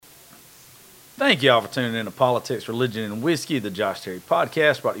Thank y'all for tuning in to Politics, Religion, and Whiskey, the Josh Terry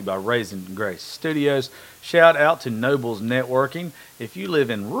podcast, brought to you by Raisin Grace Studios. Shout out to Nobles Networking. If you live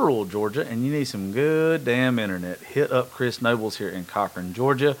in rural Georgia and you need some good damn internet, hit up Chris Nobles here in Cochran,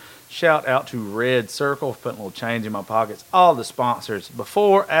 Georgia. Shout out to Red Circle for putting a little change in my pockets. All the sponsors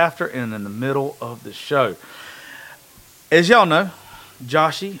before, after, and in the middle of the show. As y'all know,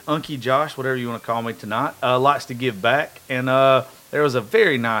 Joshy, Unky Josh, whatever you want to call me tonight, likes to give back. And there was a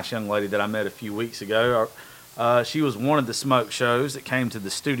very nice young lady that I met a few weeks ago. She was one of the smoke shows that came to the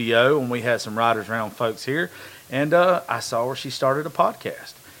studio when we had some Riders Round folks here. And I saw where she started a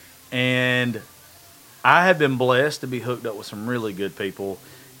podcast. And I have been blessed to be hooked up with some really good people.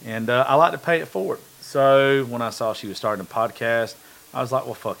 And I like to pay it forward. So when I saw she was starting a podcast, I was like,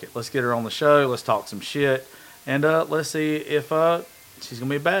 well, fuck it. Let's get her on the show. Let's talk some shit. And let's see if she's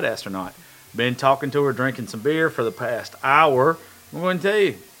going to be a badass or not. Been talking to her, drinking some beer for the past hour. I'm going to tell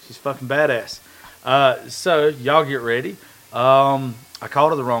you, she's fucking badass. So y'all get ready. I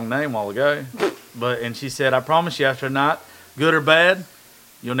called her the wrong name a while ago, and she said, I promise you after tonight, good or bad,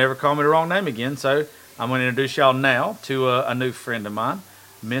 you'll never call me the wrong name again. So I'm going to introduce y'all now to a new friend of mine,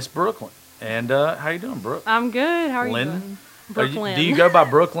 Miss Brooklyn. And how you doing, Brooke? I'm good. How are you doing? Brooklyn. Do you go by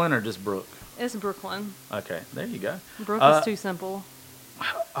Brooklyn or just Brooke? It's Brooklyn. Okay, there you go. Brooke is too simple.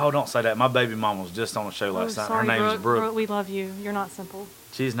 Oh, don't say that. My baby mama was just on a show last night. Sorry, Her name is Brooke. Brooke. We love you. You're not simple.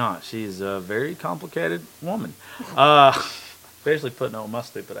 She's not. She's a very complicated woman. Especially putting on my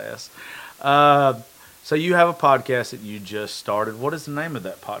stupid ass. So you have a podcast that you just started. What is the name of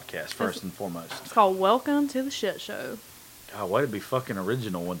that podcast, first and foremost? It's called Welcome to the Shit Show. God, way to be fucking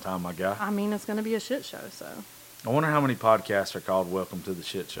original one time, my guy. I mean, it's going to be a shit show, so. I wonder how many podcasts are called Welcome to the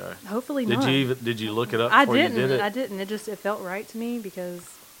Shit Show. Hopefully not. Did you look it up I before didn't. you did it? I didn't. It felt right to me because.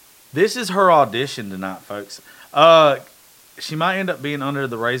 This is her audition tonight, folks. She might end up being under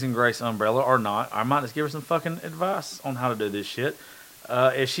the Raisin Grace umbrella or not. I might just give her some fucking advice on how to do this shit.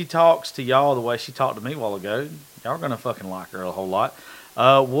 If she talks to y'all the way she talked to me a while ago, y'all are going to fucking like her a whole lot.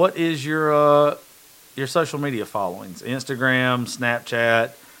 What is your social media followings? Instagram,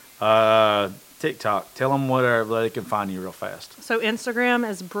 Snapchat, TikTok. Tell them where they can find you real fast. So Instagram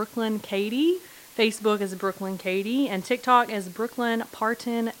is Brooklyn Katie. Facebook is Brooklyn Katie. And TikTok is Brooklyn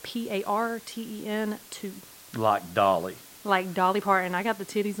Parton, Parten 2. Like Dolly. Like Dolly Parton. I got the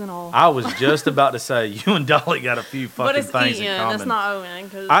titties and all. I was just about to say, you and Dolly got a few fucking things in common. It's not O-N.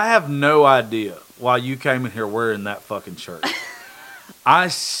 Cause I have no idea why you came in here wearing that fucking shirt. I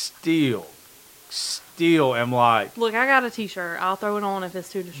still am like... Look, I got a t-shirt. I'll throw it on if it's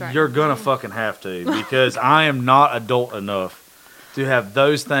too distracting. You're going to fucking have to, because I am not adult enough to have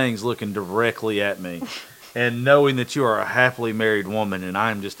those things looking directly at me and knowing that you are a happily married woman and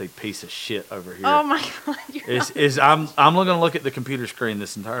I'm just a piece of shit over here. Oh my God. I'm going to look at the computer screen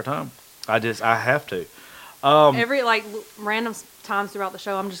this entire time. I have to. Every random times throughout the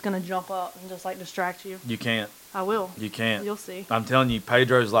show, I'm just going to jump up and just distract you. You can't. I will. You can't. You'll see. I'm telling you,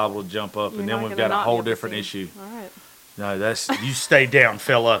 Pedro's liable to jump up, and then we've got a whole different issue. All right. No, you stay down,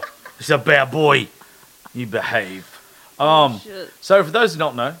 fella. It's a bad boy. You behave. So for those who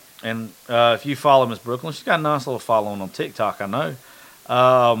don't know, and if you follow Miss Brooklyn, she's got a nice little following on TikTok, I know.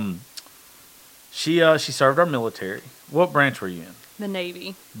 She served our military. What branch were you in? The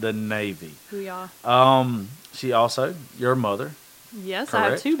Navy. The Navy. Booyah. She also, your mother. Yes, correct? I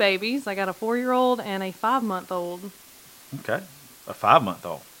have 2 babies. I got a 4-year-old and a 5-month-old. Okay. A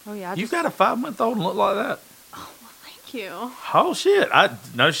 5-month-old. Oh, yeah. You've got a 5-month-old and look like that. Oh, well, thank you. Oh, shit.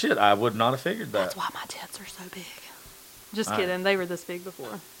 No shit. I would not have figured that. That's why my tits are so big. Just kidding. They were this big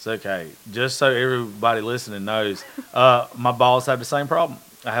before. It's okay. Just so everybody listening knows, my balls have the same problem.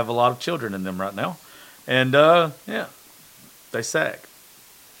 I have a lot of children in them right now. And, yeah, they sag.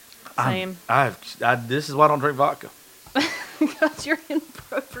 Same. This is why I don't drink vodka. Because you're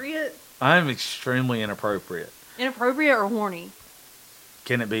inappropriate? I am extremely inappropriate. Inappropriate or horny?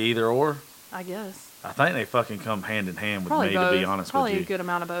 Can it be either or? I guess. I think they fucking come hand in hand with Probably me, both. to be honest Probably with you. a good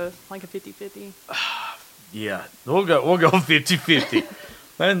amount of both, like a 50-50. Yeah, we'll go 50-50.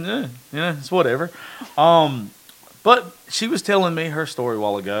 And, it's whatever. But she was telling me her story a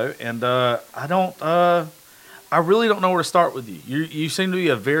while ago, and I really don't know where to start with you. You seem to be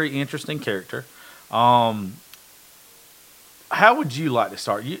a very interesting character. How would you like to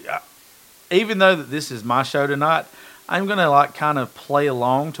start? Even though that this is my show tonight, I'm going to kind of play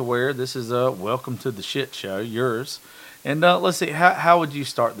along to where this is a Welcome to the Shit Show, yours. And let's see, how would you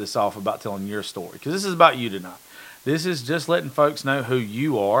start this off about telling your story? Because this is about you tonight. This is just letting folks know who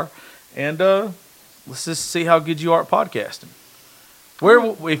you are. And let's just see how good you are at podcasting.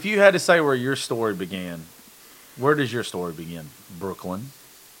 If you had to say where your story began, where does your story begin? Brooklyn?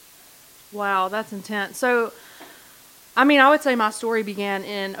 Wow, that's intense. So, I mean, I would say my story began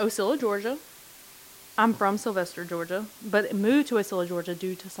in Ocilla, Georgia. I'm from Sylvester, Georgia, but moved to Ocilla, Georgia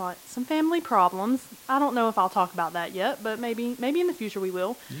due to some family problems. I don't know if I'll talk about that yet, but maybe in the future we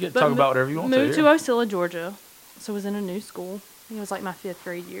will. You get to talk about whatever you want to. Moved to Ocilla, Georgia, so I was in a new school. I think it was like my 5th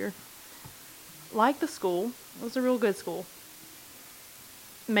grade year. Liked the school. It was a real good school.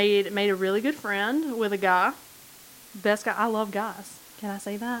 Made a really good friend with a guy. Best guy. I love guys. Can I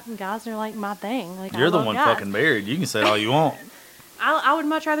say that? Guys are like my thing. Like, You're the one fucking married. You can say it all you want. I would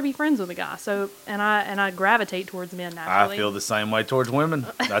much rather be friends with a guy. So and I gravitate towards men naturally. I feel the same way towards women.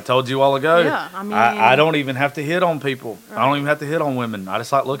 I told you all ago. Yeah, I mean, I don't even have to hit on people. Right. I don't even have to hit on women. I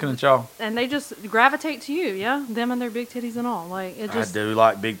just like looking at y'all. And they just gravitate to you, yeah. Them and their big titties and all. Like it just. I do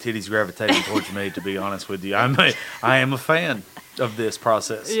like big titties gravitating towards me. To be honest with you, I am a fan of this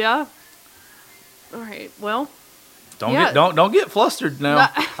process. Yeah. All right. Well. Don't get flustered now.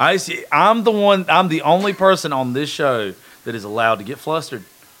 I'm the only person on this show that is allowed to get flustered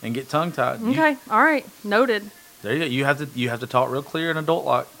and get tongue tied. Okay. All right. Noted. There you go. You have to talk real clear and adult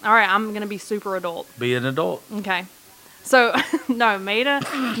like. All right. I'm gonna be super adult. Be an adult. Okay. So no, made a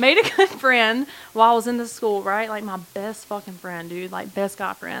good friend while I was in the school. Right, like my best fucking friend, dude. Like best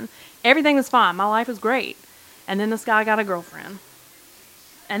guy friend. Everything was fine. My life was great. And then this guy got a girlfriend.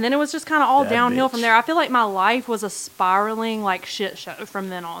 And then it was just kind of all downhill from there. I feel like my life was a spiraling like shit show from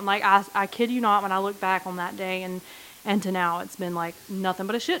then on. Like I kid you not, when I look back on that day and to now, it's been like nothing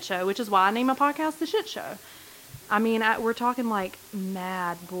but a shit show, which is why I named my podcast The Shit Show. I mean, we're talking like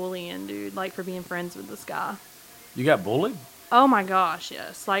mad bullying, dude, like for being friends with this guy. You got bullied? Oh my gosh,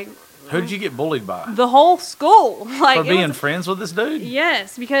 yes. Like, who'd you get bullied by? The whole school. Like for being friends with this dude?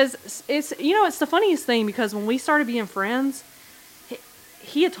 Yes, because it's the funniest thing, because when we started being friends,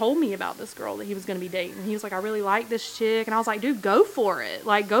 he had told me about this girl that he was going to be dating. He was like, I really like this chick. And I was like, dude, go for it.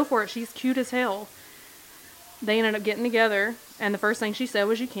 Like, go for it. She's cute as hell. They ended up getting together. And the first thing she said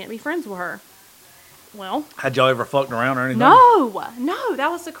was, you can't be friends with her. Well. Had y'all ever fucked around or anything? No.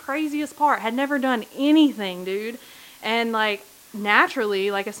 That was the craziest part. Had never done anything, dude. And, like, naturally,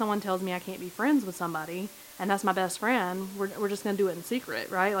 like, if someone tells me I can't be friends with somebody, and that's my best friend, we're just going to do it in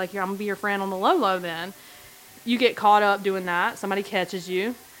secret, right? Like, I'm going to be your friend on the low then. You get caught up doing that. Somebody catches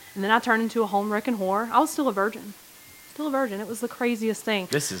you. And then I turned into a home-wrecking whore. I was still a virgin. It was the craziest thing.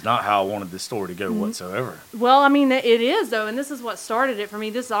 This is not how I wanted this story to go whatsoever. Well, I mean, it is, though. And this is what started it for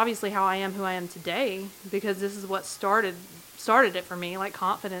me. This is obviously how I am who I am today. Because this is what started it for me. Like,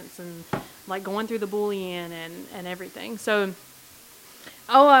 confidence and, like, going through the bullying and everything. So,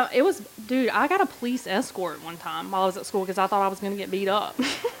 it was... Dude, I got a police escort one time while I was at school because I thought I was going to get beat up.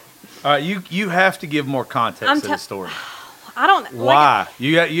 All right, you have to give more context to the story. I don't. Why? Like,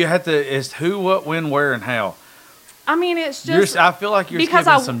 you have to. It's who, what, when, where, and how. I mean, it's just. I feel like you're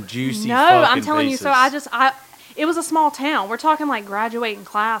giving some juicy. No, I'm telling pieces. you. So it was a small town. We're talking like graduating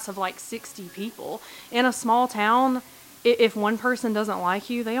class of like 60 people in a small town. If one person doesn't like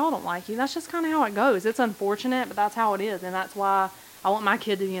you, they all don't like you. That's just kind of how it goes. It's unfortunate, but that's how it is, and that's why I want my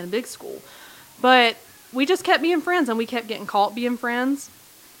kid to be in a big school. But we just kept being friends, and we kept getting caught being friends.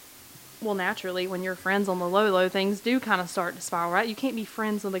 Well, naturally, when you're friends on the low, things do kind of start to spiral, right? You can't be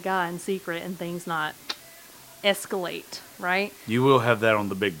friends with a guy in secret and things not escalate, right? You will have that on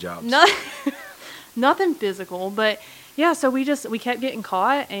the big jobs. No, nothing physical, but yeah. So we kept getting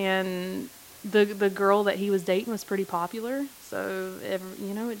caught, and the girl that he was dating was pretty popular. So it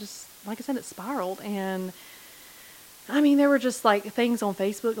just, like I said, it spiraled, and I mean, there were just like things on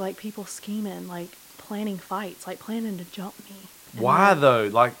Facebook, like people scheming, like planning fights, like planning to jump me. Why though?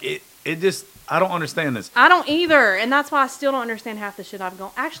 Like it just, I don't understand this. I don't either, and that's why I still don't understand half the shit I've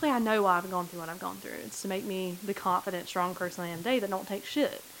gone. Actually, I know why I've gone through what I've gone through. It's to make me the confident, strong person I am today that don't take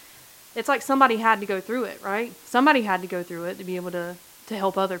shit. It's like somebody had to go through it, right? Somebody had to go through it to be able to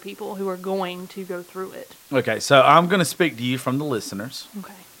help other people who are going to go through it. Okay, so I'm going to speak to you from the listeners.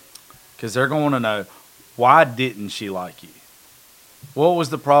 Okay. Because they're going to know, why didn't she like you? What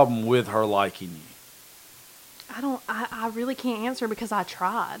was the problem with her liking you? I really can't answer because I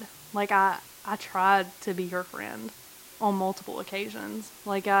tried. Like, I tried to be her friend on multiple occasions.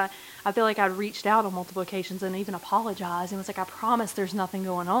 Like, I feel like I reached out on multiple occasions and even apologized. And was like, I promise there's nothing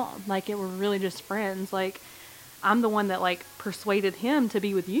going on. Like, we're really just friends. Like, I'm the one that, like, persuaded him to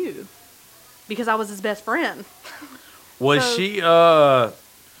be with you. Because I was his best friend. Was she, because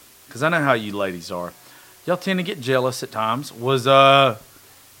I know how you ladies are. Y'all tend to get jealous at times. Was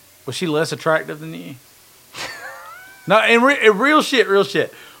she less attractive than you? No, and real shit.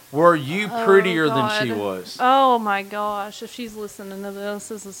 Were you prettier than she was? Oh my gosh! If she's listening to this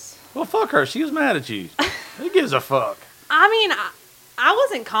is. Well, fuck her. She was mad at you. Who gives a fuck? I mean, I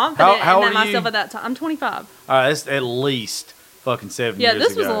wasn't confident How in old are myself you? at that time. I'm 25. All right, that's at least fucking 7 Yeah, years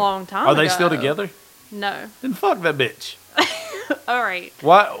this ago. was a long time Are they still ago. together? No. Then fuck that bitch. All right.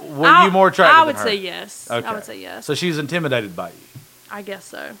 Why were you more attracted I than would her? say yes. Okay. I would say yes. So she was intimidated by you. I guess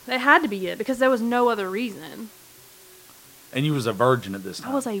so. It had to be it because there was no other reason. And you was a virgin at this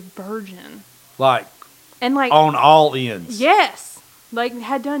time. I was a virgin. Like, And like on all ends. yes. Like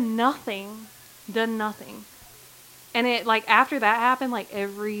had done nothing. Done nothing. And it like after that happened, like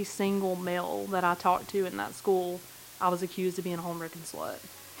every single male that I talked to in that school, I was accused of being a homewrecking slut.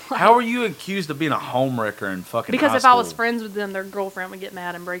 How are you accused of being a homewrecker in fucking Because high if I was school? friends with them, their girlfriend would get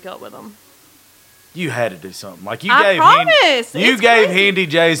mad and break up with them. You had to do something. Like you I gave promise. you It's gave crazy. Handy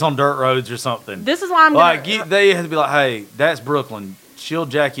J's on dirt roads or something. This is why I'm Like gonna. they had to be like, hey, that's Brooklyn. She'll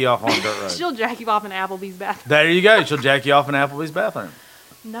jack you off on dirt road. She'll jack you off in Applebee's bathroom. There you go. She'll jack you off in Applebee's bathroom.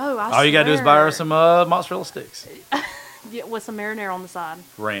 No, I All you gotta do is buy her some mozzarella sticks. Yeah, with some marinara on the side.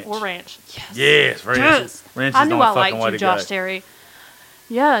 Ranch. Or ranch. Yes. Yes, ranch. Yes. Ranch I is the knew only I fucking liked way you, to Josh go. Terry.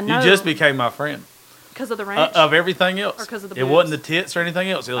 Yeah, no. You just became my friend. because of the ranch. Of everything else. Or 'cause of the it wasn't boobs? the tits or anything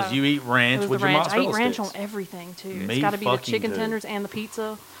else. It was Oh. you eat It ranch was with the your ranch. I eat mozzarella ranch sticks. on everything too. Me It's got to be the fucking chicken too. tenders and the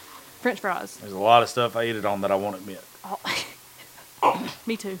pizza, French fries. There's a lot of stuff I eat it on that I won't admit. Oh.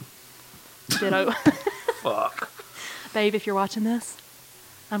 Me too. Ditto. Fuck. Babe, if you're watching this,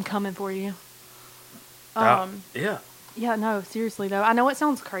 I'm coming for you. Yeah. Yeah, no, seriously though. I know it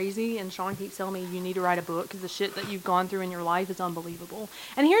sounds crazy, and Sean keeps telling me you need to write a book because the shit that you've gone through in your life is unbelievable.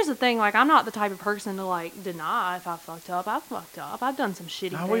 And here's the thing: like, I'm not the type of person to like deny if I fucked up. I fucked up. I've done some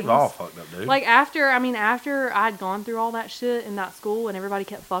shitty No, things. we've all fucked up, dude. Like after I'd gone through all that shit in that school, and everybody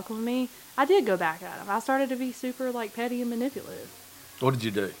kept fucking with me. I did go back at them. I started to be super like petty and manipulative. What did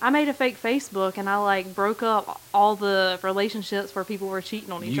you do? I made a fake Facebook, and I like broke up all the relationships where people were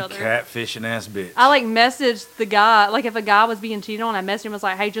cheating on each You other. catfishing ass bitch. I like messaged the guy, like if a guy was being cheated on, I messaged him, was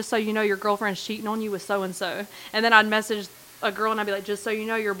like, hey, just so you know, your girlfriend's cheating on you with so and so. And then I'd message a girl and I'd be like, just so you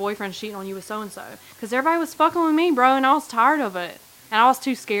know, your boyfriend's cheating on you with so and so. Because everybody was fucking with me, bro, and I was tired of it. And I was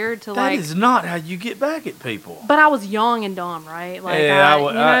too scared to That like. is not how you get back at people. But I was young and dumb, right? Like, Yeah, you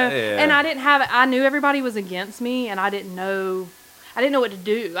know, yeah. and I didn't have. I knew everybody was against me, and I didn't know. I didn't know what to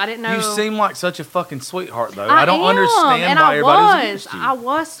do. I didn't know. You seem like such a fucking sweetheart, though. I don't am, understand and why I everybody's against you. I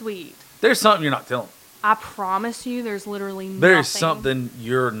was sweet. There's something you're not telling. I promise you, there's literally nothing. There's something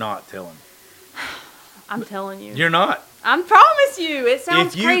you're not telling. I'm telling you. You're not. I promise you. It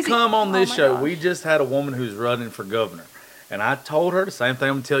sounds If you crazy. come on this Oh my show, gosh. we just had a woman who's running for governor. And I told her the same thing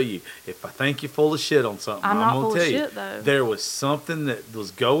I'm going to tell you. If I think you're full of shit on something, I'm not going full to of tell you. shit, though. There was something that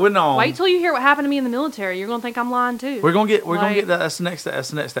was going on. Wait till you hear what happened to me in the military. You're gonna think I'm lying too. We're gonna get that. Like- That's the next step. That's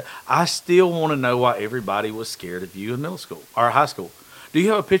the next step. I still want to know why everybody was scared of you in middle school or high school. Do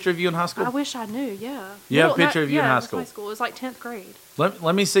you have a picture of you in high school? I wish I knew. Yeah. You have a Middle- picture of you in yeah, high it was school? High school. It was like 10th grade.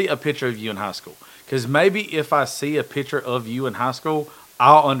 Let me see a picture of you in high school. Because maybe if I see a picture of you in high school,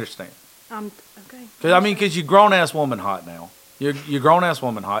 I'll understand. Okay. Because you grown ass woman hot now. You're grown ass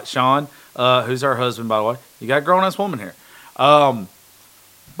woman hot. Sean, who's our husband, by the way, you got a grown ass woman here.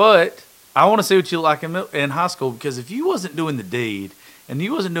 But I want to see what you like in high school, because if you wasn't doing the deed and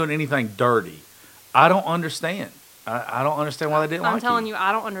you wasn't doing anything dirty, I don't understand. I don't understand why they didn't like you. I'm telling you,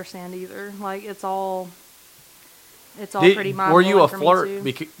 I don't understand either. Like it's all pretty mind Were you a for flirt?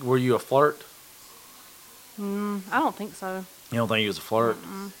 me too. Were you a flirt? I don't think so. You don't think you was a flirt?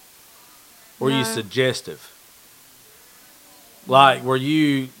 Were you No. suggestive? Like, were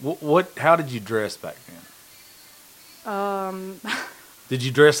you what? How did you dress back then? Did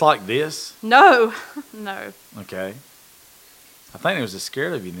you dress like this? No, no. Okay. I think they was just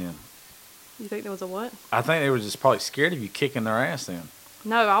scared of you then. You think there was a what? I think they were just probably scared of you kicking their ass then.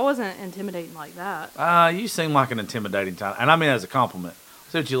 No, I wasn't intimidating like that. You seem like an intimidating type, and I mean as a compliment.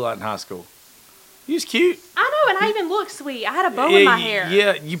 See what you like in high school. You was cute. I know, and I even look sweet. I had a bow in my hair.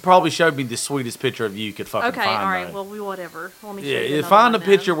 Yeah, you probably showed me the sweetest picture of you could fucking Okay, find. all right. though. Well, whatever. Let me show Yeah, you you another find a one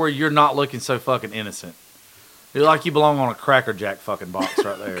then. picture where you're not looking so fucking innocent. You're like you belong on a Cracker Jack fucking box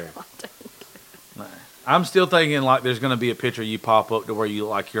right there. No. I'm still thinking like there's going to be a picture you pop up to where you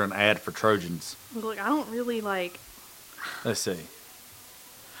look like you're an ad for Trojans. Look, I don't really like. Let's see.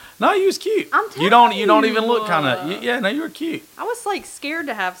 No, you was cute. I'm You telling don't even you. look kind of. Yeah, no, you were cute. I was like scared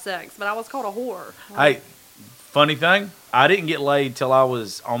to have sex, but I was called a whore. Like, Hey, funny thing, I didn't get laid till I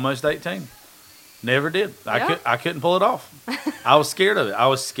was almost 18. Never did. Yeah? I couldn't pull it off. I was scared of it. I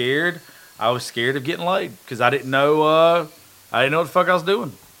was scared of getting laid because I didn't know what the fuck I was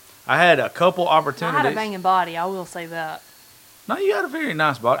doing. I had a couple I opportunities. had a banging body. I will say that. No, you had a very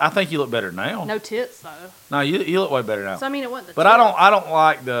nice body. I think you look better now. No tits though. No, you look way better now. So I mean, it wasn't. The But tits. I don't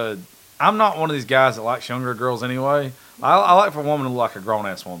like the. I'm not one of these guys that likes younger girls anyway. I like for a woman to look like a grown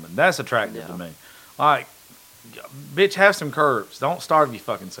ass woman. That's attractive to Yeah. me. Like, bitch, have some curves. Don't starve your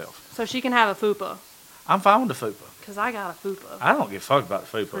fucking self. So she can have a fupa, I'm fine with the fupa. because I got a fupa I don't give a fuck about the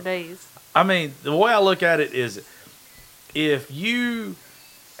for fupa. days. I mean, the way I look at it is, if you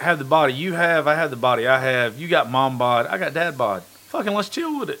have the body you have, I have the body I have. You got mom bod, I got dad bod. Fucking let's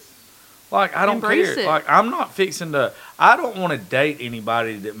chill with it. Like, I don't Embrace care. it. Like, I'm not fixing to. I don't want to date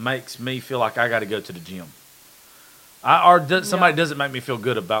anybody that makes me feel like I got to go to the gym. Somebody Yeah. doesn't make me feel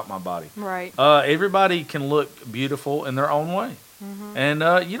good about my body. Right. Everybody can look beautiful in their own way,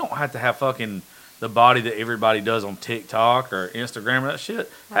 and you don't have to have fucking the body that everybody does on TikTok or Instagram or that shit.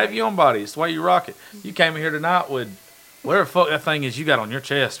 Have Right. your own body. It's the way you rock it. You came in here tonight with whatever fuck that thing is you got on your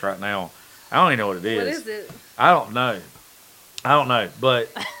chest right now. I don't even know what it is. What is it? I don't know, but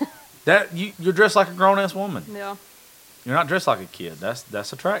that you're dressed like a grown ass woman. Yeah. You're not dressed like a kid.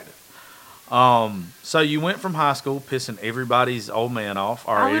 That's attractive. So you went from high school pissing everybody's old man off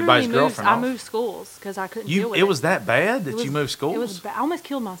or I literally everybody's moved, girlfriend I off. moved schools because I couldn't deal with It was that bad that It was- you moved schools? It was. I almost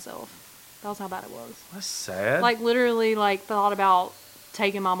killed myself. That was how bad it was. That's sad. Like literally, like thought about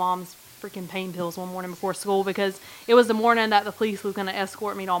taking my mom's freaking pain pills one morning before school because it was the morning that the police was going to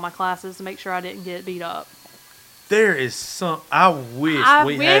escort me to all my classes to make sure I didn't get beat up. there is some. I wish I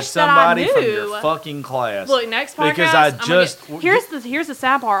we had wish that I somebody from knew. your fucking class. Look, next podcast. Because I I'm gonna just here's the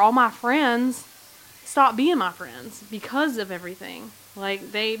sad part. All my friends stopped being my friends because of everything.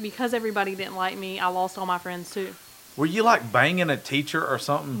 Like because everybody didn't like me, I lost all my friends too. Were you like banging a teacher or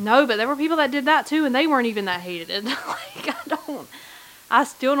something? No, but there were people that did that too, and they weren't even that hated. Like I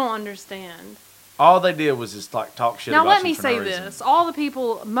still don't understand. All they did was just like talk shit Now about let you me for say no reason.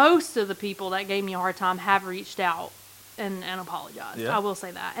 this: most of the people that gave me a hard time have reached out and apologized. Yeah. I will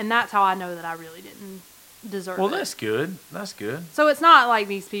say that, and that's how I know that I really didn't deserve Well, it. that's good. That's good. So it's not like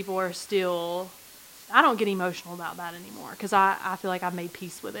these people are still. I don't get emotional about that anymore because I feel like I've made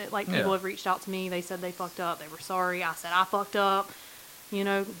peace with it. Like people Yeah. have reached out to me, they said they fucked up, they were sorry. I said I fucked up. You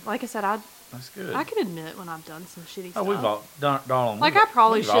know, like I said, That's good. I can admit when I've done some shitty Oh, stuff. we've all, darling. Like we've- I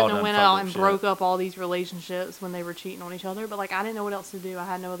probably we've all shouldn't done have went fucked out up and shit. broke up all these relationships when they were cheating on each other, but like I didn't know what else to do. I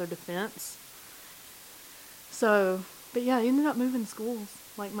had no other defense. So, but yeah, I ended up moving schools.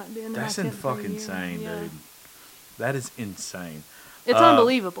 Like my the end That's of my 10th grade fucking year. insane, Yeah. dude. That is insane. It's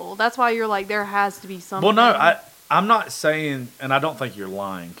unbelievable. That's why you're like there has to be something. Well, no, I'm not saying, and I don't think you're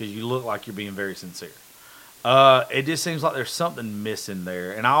lying because you look like you're being very sincere. It just seems like there's something missing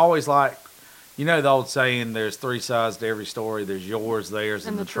there, and I always like, you know, the old saying, "There's three sides to every story. There's yours, theirs,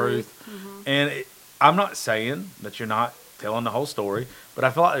 and the truth." Mhm. And I'm not saying that you're not telling the whole story, but I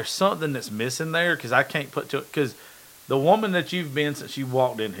feel like there's something that's missing there because I can't put to it. Because the woman that you've been since you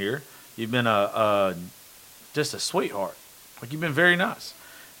walked in here, you've been just a sweetheart. Like you've been very nice,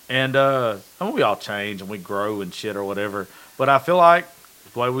 and I mean, we all change and we grow and shit or whatever. But I feel like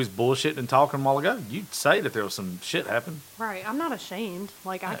the way we was bullshitting and talking a while ago, you'd say that there was some shit happened. Right. I'm not ashamed.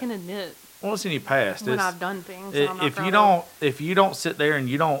 Like I can admit Well, it's in your past. when It's- I've done things. that I'm not if proud you of. don't if you don't sit there and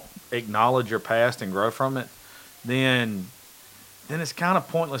you don't acknowledge your past and grow from it, then it's kind of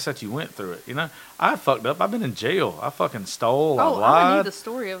pointless that you went through it. You know, I fucked up. I've been in jail. I fucking stole. I Oh, lied. I don't need the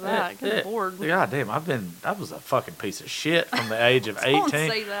story of that. Good lord. God damn, I was a fucking piece of shit from the age of 18. Don't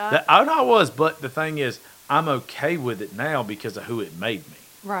say that. I know I was, but the thing is, I'm okay with it now because of who it made me.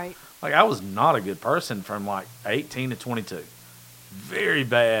 Right. Like, I was not a good person from like 18 to 22. Very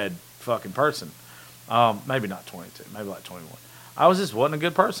bad fucking person. Maybe not 22, maybe like 21. I wasn't a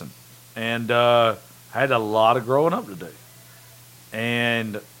good person. And I had a lot of growing up to do.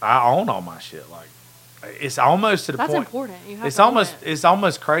 And I own all my shit. Like, it's almost to the That's point. important. You have It's to own almost it. it's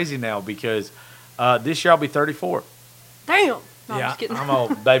almost crazy now because this year I'll be 34. Damn. No, I'm Yeah, just kidding. I'm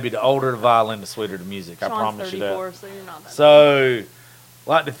old, baby. The older the violin, the sweeter the music. I Sean's promise you that. 34, so you're not that. So,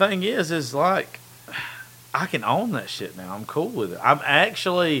 like, the thing is like, I can own that shit now. I'm cool with it. I'm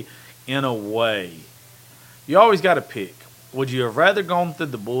actually, in a way, you always got to pick. Would you have rather gone through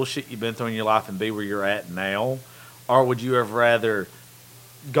the bullshit you've been through in your life and be where you're at now? Or would you have rather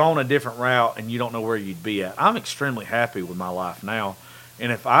gone a different route and you don't know where you'd be at? I'm extremely happy with my life now.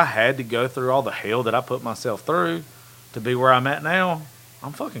 And if I had to go through all the hell that I put myself through to be where I'm at now,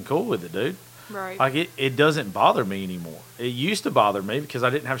 I'm fucking cool with it, dude. Right. Like, it doesn't bother me anymore. It used to bother me because I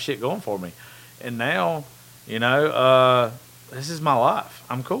didn't have shit going for me. And now, you know, this is my life.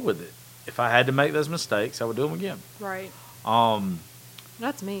 I'm cool with it. If I had to make those mistakes, I would do them again. Right. Um,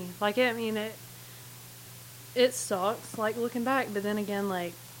 That's me. Like, I mean, it sucks, like, looking back, but then again,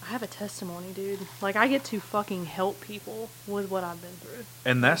 like, I have a testimony, dude. Like, I get to fucking help people with what I've been through.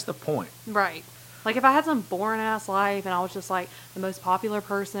 and that's the point. Right. Like, if I had some boring-ass life and I was just, like, the most popular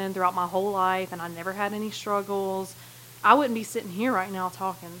person throughout my whole life and I never had any struggles I wouldn't be sitting here right now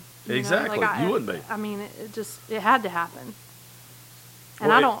talking. You know? Exactly. Like, You wouldn't be. I mean, it had to happen. And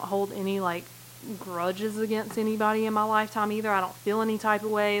Well, I don't hold any, like, grudges against anybody in my lifetime either. I don't feel any type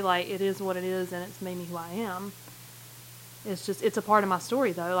of way. Like, it is what it is, and it's made me who I am. It's a part of my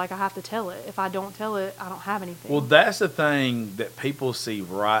story, though. Like, I have to tell it. If I don't tell it, I don't have anything. Well, that's the thing that people see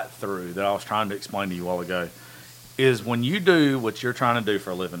right through that I was trying to explain to you a while ago, is when you do what you're trying to do for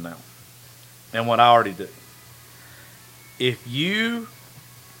a living now, and what I already do, if you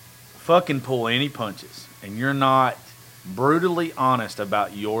fucking pull any punches and you're not brutally honest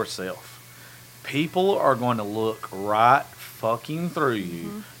about yourself, people are going to look right fucking through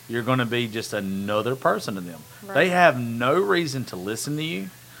you. You're going to be just another person to them. Right. They have no reason to listen to you,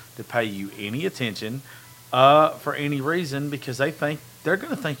 to pay you any attention, for any reason, because they're going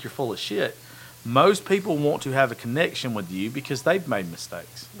to think you're full of shit. Most people want to have a connection with you because they've made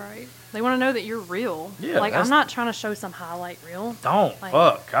mistakes. Right. They want to know that you're real. Yeah, Like, I'm not trying to show some highlight reel. Don't. Like,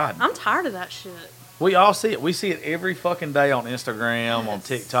 Fuck. God. I'm tired of that shit. We all see it. We see it every fucking day on Instagram, on Yes.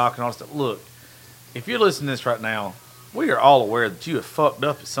 TikTok, and all that stuff. Look, if you're listening to this right now, we are all aware that you have fucked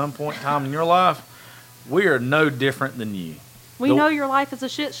up at some point in time in your life. We are no different than you. We know your life is a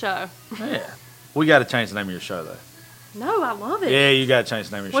shit show. Yeah. We got to change the name of your show, though. No, I love it. Yeah, you got to change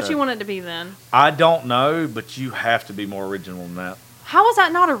the name of your What show. you want it to be then? I don't know, but you have to be more original than that. How is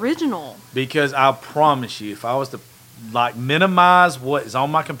that not original? Because I promise you, if I was to like minimize what is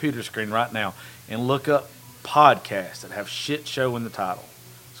on my computer screen right now and look up podcasts that have shit show in the title,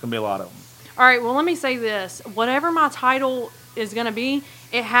 it's going to be a lot of them. All right, well, let me say this. Whatever my title is going to be,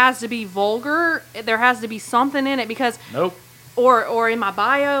 it has to be vulgar. There has to be something in it because, Nope. or in my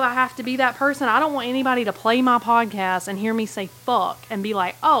bio, I have to be that person. I don't want anybody to play my podcast and hear me say fuck and be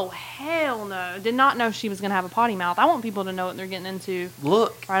like, oh, hell no. Did not know she was going to have a potty mouth. I want people to know what they're getting into.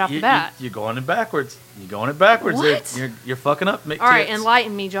 Look. Right off the bat. You're going it backwards. You're going it backwards. What? You're fucking up, Mick All right, Tits.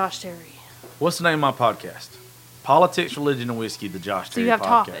 enlighten me, Josh Terry. What's the name of my podcast? Politics, Religion, and Whiskey, the Josh So Terry you have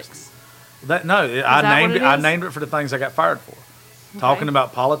podcast. topics. I that named what it. it I is? named it for the things I got fired for. Talking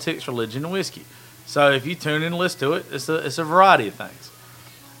about politics, religion, and whiskey. So if you tune in and listen to it, it's a variety of things.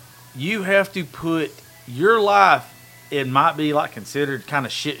 You have to put your life. It might be like considered kind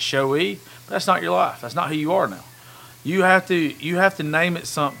of shit showy, but that's not your life. That's not who you are now. You have to name it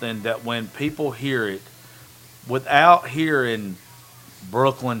something that when people hear it, without hearing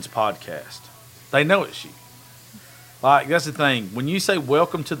Brooklyn's podcast, they know it's you. Like, that's the thing. When you say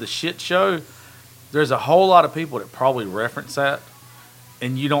welcome to the shit show, there's a whole lot of people that probably reference that,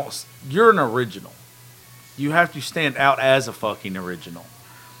 and you're an original. You have to stand out as a fucking original.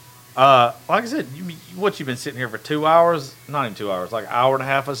 Like I said, you've been sitting here for 2 hours, not even 2 hours, like an hour and a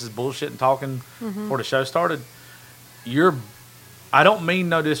half, us is bullshitting talking before the show started. I don't mean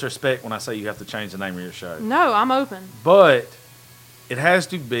no disrespect when I say you have to change the name of your show. No, I'm open. But it has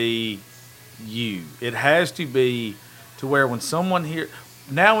to be you. It has to be to where when somebody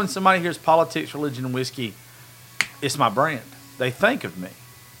hears politics, religion, and whiskey, it's my brand. They think of me,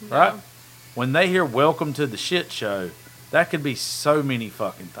 right? When they hear welcome to the shit show, that could be so many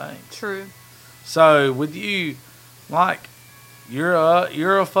fucking things. True. So with you, like, you're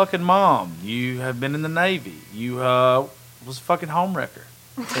a fucking mom. You have been in the Navy. You was a fucking homewrecker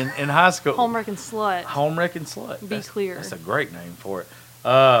in high school. Homewrecking slut. Homewrecking slut. Be clear. That's a great name for it.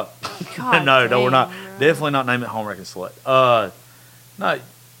 God no, we're not. dang, bro. Definitely not name it homewrecking slut. No,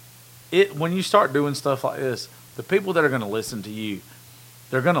 when you start doing stuff like this, the people that are going to listen to you,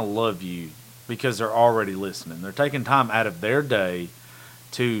 they're going to love you because they're already listening. They're taking time out of their day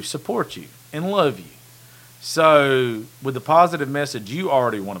to support you and love you. So with the positive message you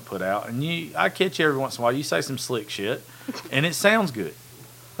already want to put out, and I catch you every once in a while, you say some slick shit, and it sounds good.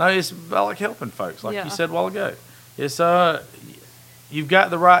 No, it's about like helping folks, like you said a while ago. It's you've got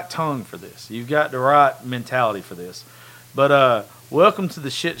the right tongue for this. You've got the right mentality for this. But welcome to the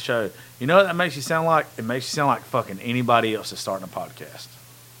shit show. You know what that makes you sound like? It makes you sound like fucking anybody else is starting a podcast.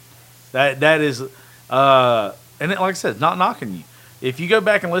 That is, and like I said, not knocking you. If you go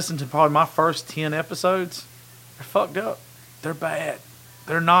back and listen to probably my first 10 episodes, they're fucked up. They're bad.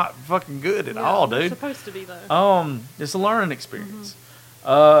 They're not fucking good at all, dude. They're supposed to be though. It's a learning experience.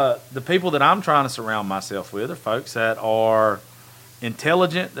 The people that I'm trying to surround myself with are folks that are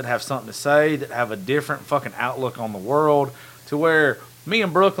intelligent, that have something to say, that have a different fucking outlook on the world, to where me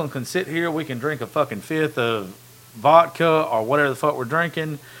and Brooklyn can sit here, we can drink a fucking fifth of vodka or whatever the fuck we're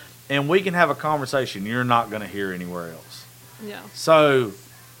drinking, and we can have a conversation you're not going to hear anywhere else. Yeah. So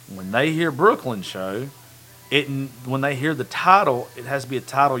when they hear Brooklyn show, when they hear the title, it has to be a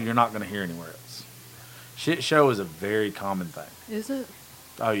title you're not going to hear anywhere else. Shit show is a very common thing. Is it?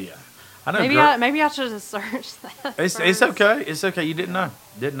 Oh yeah, I know. Maybe I should have searched that. It's first. okay. It's okay. You didn't know.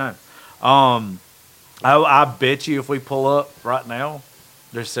 Didn't know. I bet you if we pull up right now,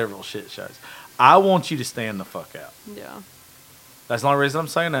 there's several shit shows. I want you to stand the fuck out. Yeah. That's the only reason I'm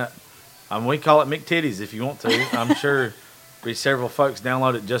saying that. We call it McTitties if you want to. I'm sure be several folks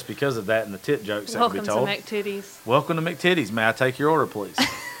download it just because of that and the tit jokes that Welcome can be to told. McTitties. Welcome to McTitties. May I take your order, please?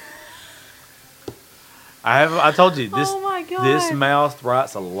 I told you this. Oh my God. This mouth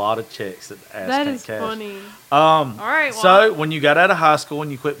writes a lot of checks at Ask That Can't is Cash. funny. All right, So when you got out of high school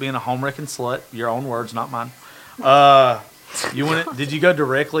and you quit being a home wrecking slut, your own words, not mine. You went. Did you go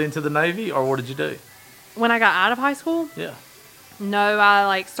directly into the Navy, or what did you do? When I got out of high school, Yeah. no,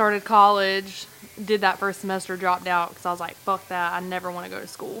 I started college, did that first semester, dropped out because I was like, fuck that. I never want to go to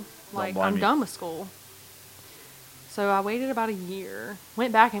school. Like, blame I'm you. done with school. So I waited about a year,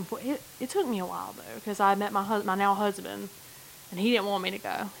 went back and forth. It took me a while though, because I met my now husband, and he didn't want me to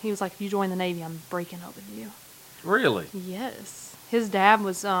go. He was like, if you join the Navy, I'm breaking up with you. Really? Yes. His dad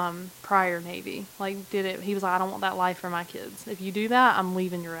was prior Navy. Like, did it. He was like, I don't want that life for my kids. If you do that, I'm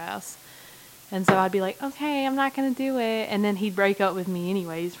leaving your ass. And so I'd be like, okay, I'm not going to do it. And then he'd break up with me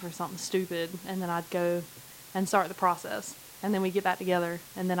anyways for something stupid. And then I'd go and start the process. And then we'd get back together.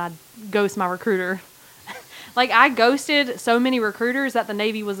 And then I'd ghost my recruiter. Like, I ghosted so many recruiters that the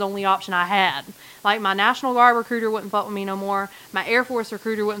Navy was the only option I had. Like, my National Guard recruiter wouldn't fuck with me no more. My Air Force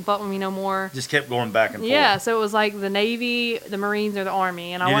recruiter wouldn't fuck with me no more. Just kept going back and forth. Yeah, so it was like the Navy, the Marines, or the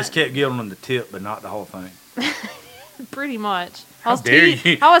Army. And You just kept giving them the tip, but not the whole thing. pretty much. How dare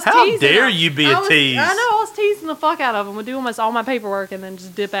you? How dare you be a tease? I know, I was teasing the fuck out of them. Would do almost all my paperwork and then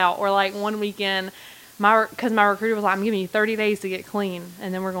just dip out. Or like one weekend, because my recruiter was like, I'm giving you 30 days to get clean,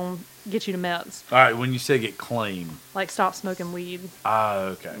 and then we're going to get you to meds. All right, when you say get clean. Like, stop smoking weed. Ah,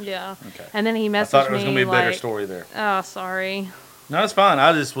 okay. Yeah. Okay. And then he messaged me. I thought it was going to be a better like, story there. Oh, sorry. No, it's fine.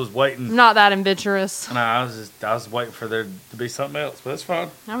 I just was waiting. I'm not that adventurous. No, I was waiting for there to be something else, but it's fine.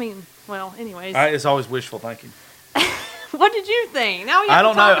 I mean, well, anyways. It's always wishful thinking. What did you think? Now we have I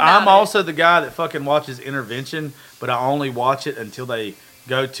don't to talk know. about I'm it. also the guy that fucking watches Intervention, but I only watch it until they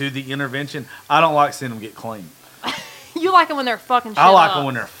go to the intervention. I don't like seeing them get clean. You like them when they're fucking shit I like up. them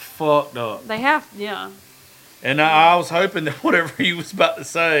when they're fucked up. They have, yeah. And I was hoping that whatever he was about to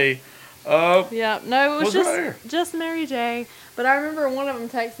say, Yeah, no, it was right here. just Mary J. But I remember one of them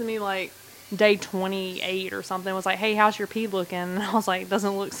texted me like day 28 or something. Was like, "Hey, how's your pee looking?" And I was like,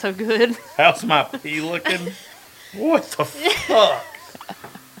 "Doesn't look so good." how's my pee looking? What the fuck?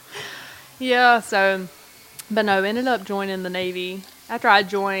 Yeah. So, but no, ended up joining the Navy. After I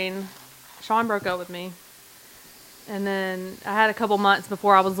joined, Sean broke up with me, and then I had a couple months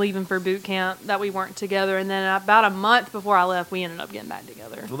before I was leaving for boot camp that we weren't together. And then about a month before I left, we ended up getting back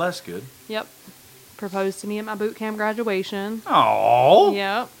together. Well, that's good. Yep. Proposed to me at my boot camp graduation. Oh.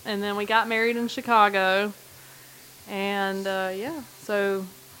 Yep. And then we got married in Chicago. And yeah, so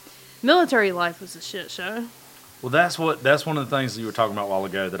military life was a shit show. Well, that's one of the things that you were talking about a while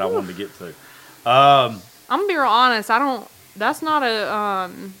ago that I wanted to get to. I'm gonna be real honest. That's not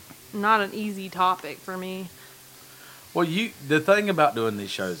an easy topic for me. Well, the thing about doing these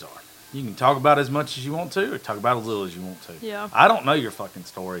shows are you can talk about as much as you want to or talk about as little as you want to. Yeah. I don't know your fucking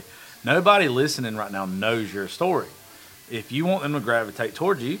story. Nobody listening right now knows your story. If you want them to gravitate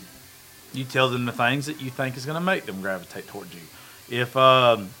towards you, you tell them the things that you think is going to make them gravitate towards you. If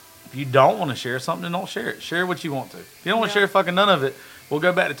you don't want to share something, then don't share it. Share what you want to. If you don't want to share fucking none of it, we'll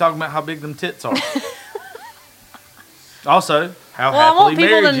go back to talking about how big them tits are. Also, how Well, I want happily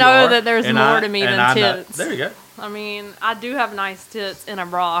people married to you know are, that there's and more to me than tits. There you go. I mean, I do have nice tits in a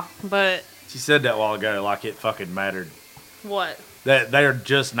bra, but She said that a while ago like it fucking mattered. what? That they are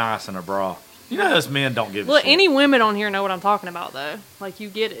just nice in a bra. You know us men don't give a Look, shit. any women on here know what I'm talking about, though. Like, you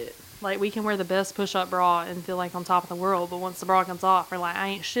get it. Like, we can wear the best push-up bra and feel like on top of the world, but once the bra comes off, we're like, I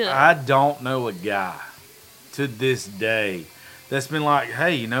ain't shit. I don't know a guy to this day that's been like,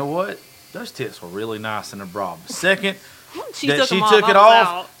 hey, you know what? Those tits were really nice in a bra. The second she that took she them took off, it I was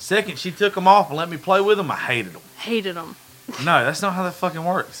off, out. second she took them off and let me play with them, I hated them. Hated them. No, that's not how that fucking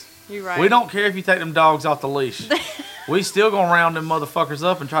works. You're right. We don't care if you take them dogs off the leash. We still gonna round them motherfuckers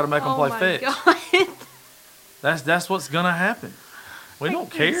up and try to make them Oh play my fetch. God. That's what's gonna happen. We I don't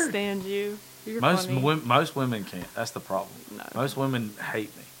can't care. stand you. You're Most funny. most women can't. That's the problem. No. Most women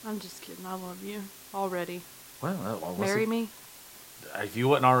hate me. I'm just kidding. I love you already. Well, what's Marry it- me. If you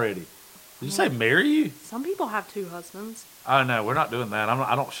wasn't already. Did you say marry you? Some people have 2 husbands. Oh no, we're not doing that.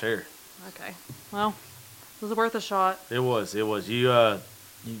 I don't share. Okay. Well, it was worth a shot. It was. You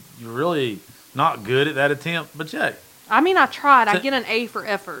really not good at that attempt, but yeah. I mean, I tried. I get an A for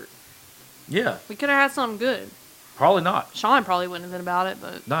effort. Yeah. We could have had something good. Probably not. Sean probably wouldn't have been about it,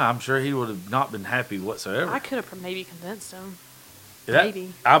 but No, I'm sure he would have not been happy whatsoever. I could have maybe convinced him. That-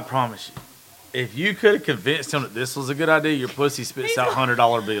 maybe. I promise you. If you could have convinced him that this was a good idea, your pussy spits out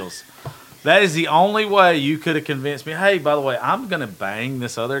 $100 bills. That is the only way you could have convinced me, hey, by the way, I'm going to bang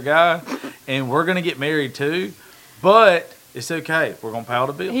this other guy, and we're going to get married too, but it's okay. We're going to pay all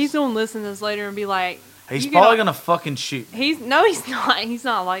the bills. He's gonna listen to this later and be like, He's "You probably get on-" going to fucking shoot me. He's not. He's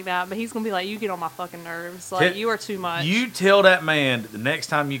not like that. But he's gonna be like, "You get on my fucking nerves. Like you are too much." You tell that man that the next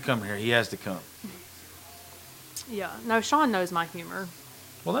time you come here, he has to come. Yeah. No, Sean knows my humor.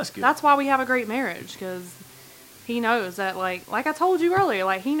 Well, that's good. That's why we have a great marriage, because he knows that, like I told you earlier,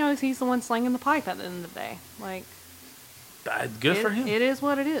 like he knows he's the one slinging the pipe at the end of the day. Like, Good for him. It is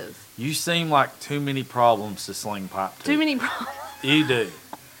what it is. You seem like too many problems to sling pipe to. Too many problems. You do.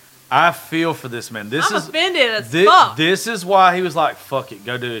 I feel for this man. I'm offended as fuck. This is why he was like, fuck it,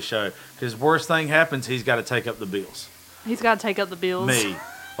 go do a show. Because worst thing happens, he's got to take up the bills. He's got to take up the bills. Me.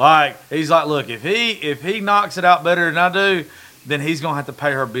 Like, he's like, look, if he knocks it out better than I do, then he's going to have to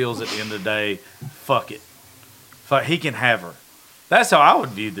pay her bills at the end of the day. Fuck it. Fuck, he can have her. That's how I would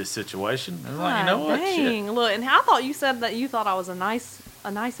view this situation. I'm like, you know what? Dang, Shit. look, and I thought you said that you thought I was a nice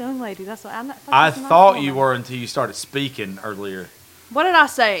young lady. That's what I thought you were until you started speaking earlier. What did I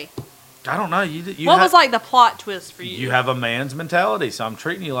say? I don't know. What was like the plot twist for you? You have a man's mentality, so I'm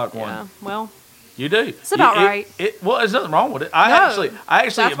treating you like one. Yeah, well, You do. it's about right. Well, there's nothing wrong with it. I No, actually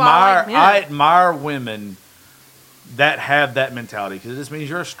that's why I admire. like men. I admire women that have that mentality because it just means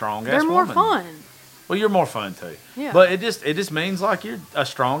you're a strong ass they're more woman. fun. Well, you're more fun too. Yeah. But it just means like you're a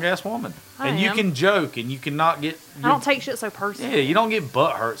strong ass woman, I and you am. can joke, and you cannot get. I don't take shit so personally. Yeah, you don't get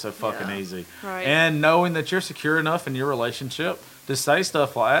butt hurt so fucking Yeah. easy. Right. And knowing that you're secure enough in your relationship to say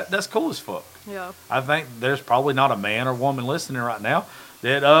stuff like that, that's cool as fuck. Yeah. I think there's probably not a man or woman listening right now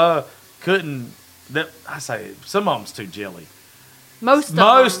that couldn't. That I say some of them's too jelly. Most of them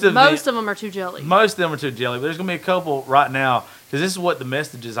are too jelly. Most of them are too jelly. But there's gonna be a couple right now because this is what the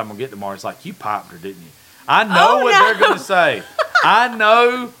messages I'm gonna get tomorrow. It's like you popped her, didn't you? I know what they're gonna say. I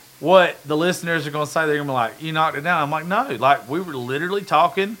know what the listeners are gonna say. They're gonna be like, "You knocked it down." I'm like, "No." Like we were literally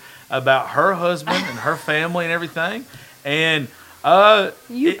talking about her husband and her family and everything, and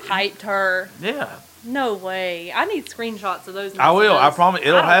You piped her. yeah. No way. I need screenshots of those. I will. I messages. promise.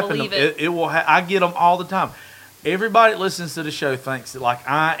 It'll I don't happen. believe It will. I get them all the time. Everybody that listens to the show thinks that like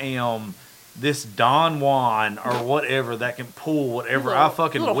I am this Don Juan or whatever that can pull whatever I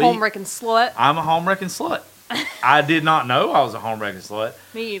fucking little weep. home wrecking slut. I'm a home wrecking slut. I did not know I was a home wrecking slut.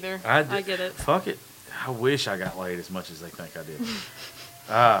 Me either. I get it. Fuck it. I wish I got laid as much as they think I did.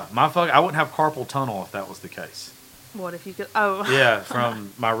 I wouldn't have carpal tunnel if that was the case. What if you could? Oh. Yeah,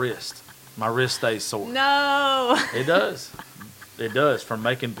 from my wrist. My wrist stays sore. No. It does. It does from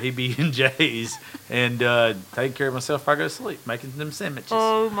making PB and J's and taking care of myself before I go to sleep, making them sandwiches.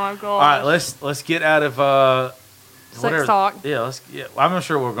 Oh my god. All right, let's get out of Sex talk. Yeah, I'm not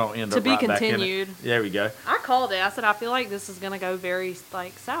sure we're going to end To up be right continued. back in it. There we go. I called it. I said I feel like this is gonna go very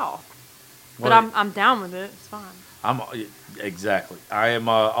like south, but Well, I'm down with it. It's fine. Exactly. I am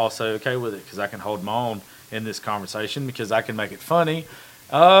also okay with it because I can hold my own in this conversation because I can make it funny.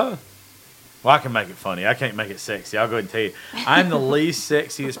 Well, I can make it funny. I can't make it sexy. I'll go ahead and tell you. I'm the least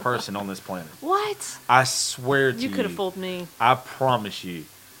sexiest person on this planet. What? I swear to you. You could have fooled me. I promise you.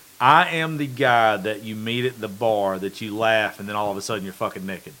 I am the guy that you meet at the bar that you laugh and then all of a sudden you're fucking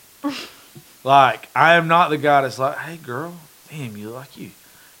naked. Like, I am not the guy that's like, hey, girl, damn, you look like you.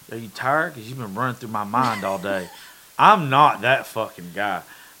 Are you tired? Because you've been running through my mind all day. I'm not that fucking guy.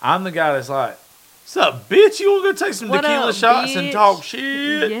 I'm the guy that's like, what's up, bitch? You want to go take some What tequila up, shots and bitch? talk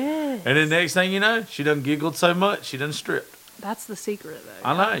shit? Yes. And then next thing you know, she done giggled so much, she done stripped. That's the secret, though.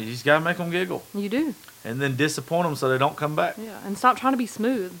 I know. You just got to make them giggle. You do. And then disappoint them so they don't come back. Yeah. And stop trying to be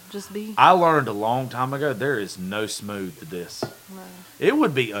smooth. Just be. I learned a long time ago there is no smooth to this. No. It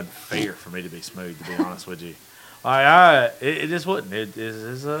would be unfair for me to be smooth, to be honest with you. It just wouldn't.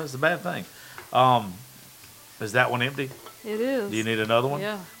 It's a bad thing. Is that one empty? It is. Do you need another one?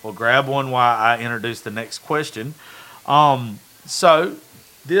 Yeah. Well, grab one while I introduce the next question. So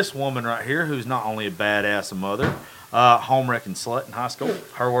this woman right here, who's not only a badass mother, home wrecking slut in high school.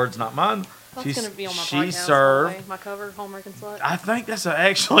 Her words, not mine. That's going to be on my she podcast. served. by the way. My cover, home wrecking slut. I think that's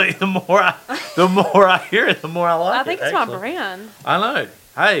actually the more I hear it, the more I like it. I think it's actually. my brand. I know.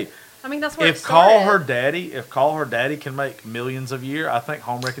 Hey, I mean, that's where it if started. Call Her Daddy can make millions a year, I think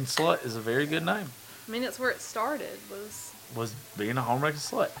Home Wrecking Slut is a very good name. I mean, that's where it started. Was being a home wrecking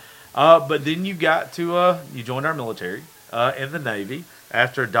slut. But then you got to you joined our military in the Navy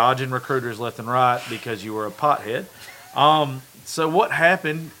after dodging recruiters left and right because you were a pothead. So what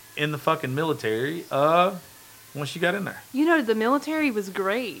happened in the fucking military? once you got in there? You know, the military was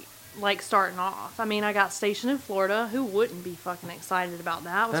great, like, starting off. I mean, I got stationed in Florida. Who wouldn't be fucking excited about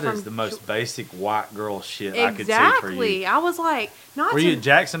that? That is the most basic white girl shit I could see for Exactly. you. I was like, not Were to... you at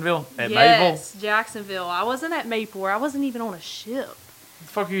Jacksonville? At Yes, Mayville? Jacksonville. I wasn't at Mayport. I wasn't even on a ship. What the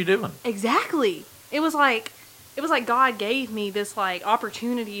fuck are you doing? Exactly. It was like God gave me this, like,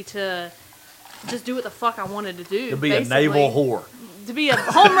 opportunity to just do what the fuck I wanted to do. To be basically. a naval whore. To be a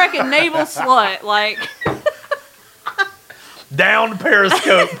home-wrecking naval slut. Like... Down the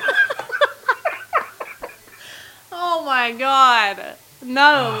Periscope. Oh my God.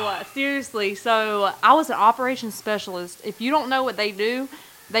 No, seriously. So I was an operations specialist. If you don't know what they do,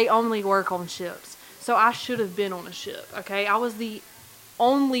 they only work on ships. So I should have been on a ship, okay? I was the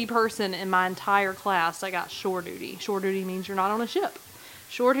only person in my entire class that got shore duty. Shore duty means you're not on a ship.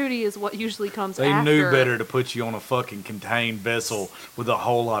 Shore duty is what usually comes They after. knew better to put you on a fucking contained vessel with a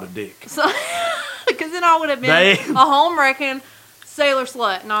whole lot of dick. So, because then I would have been They- a home-wrecking sailor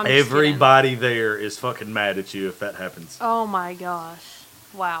slut. No, I'm just kidding. Everybody there is fucking mad at you if that happens. Oh my gosh.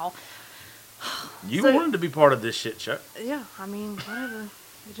 Wow. You So- wanted to be part of this shit show. Yeah, I mean, whatever.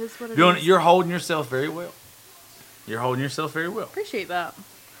 It is what it is. You're holding yourself very well. You're holding yourself very well. Appreciate that.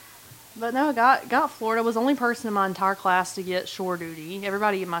 But no, got Florida. Was the only person in my entire class to get shore duty.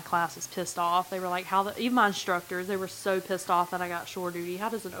 Everybody in my class was pissed off. They were like, even my instructors, they were so pissed off that I got shore duty. How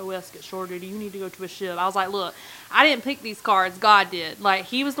does an OS get shore duty? You need to go to a ship. I was like, look, I didn't pick these cards. God did. Like,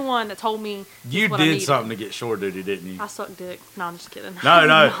 he was the one that told me You what I did needed. something to get shore duty, didn't you? I sucked dick. No, I'm just kidding. No, I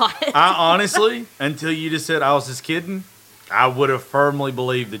no. did not. I honestly, until you just said I was just kidding, I would have firmly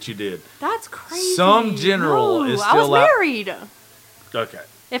believed that you did. That's crazy. Some general No, is I was still out- married. Okay.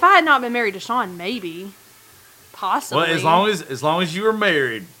 If I had not been married to Sean, maybe. Possibly. Well, as long as you were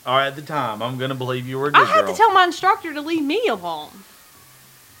married, or at the time, I'm gonna believe you were a good I had girl. to tell my instructor to leave me alone.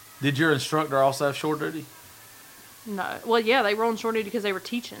 Did your instructor also have shore duty? No. Well, yeah, they were on shore duty because they were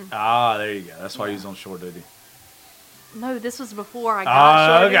teaching. Ah, there you go. That's why he was on shore duty. No, this was before I got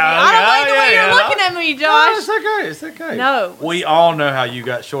shore duty. okay, I don't like the way yeah, you're yeah, looking at me, No, Josh. it's okay. It's okay. No. We all know how you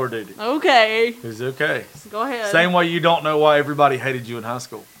got shore duty. Okay. It's okay. Go ahead. Same way you don't know why everybody hated you in high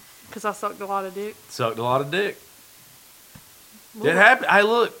school. Because I sucked a lot of dick. Sucked a lot of dick. It Well, happened. Hey,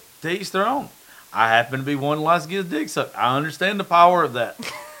 look, to each their own. I happen to be one that likes to get his dick sucked. I understand the power of that.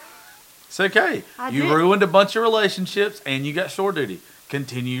 It's okay. You did. ruined a bunch of relationships and you got shore duty.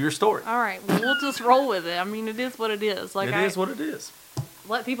 Continue your story. All right. Well, we'll just roll with it. I mean, it is what it is. Like It is what it is.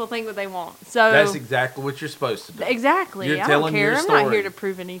 let people think what they want. So That's exactly what you're supposed to do. exactly. You're I don't telling your care. I'm not story. here to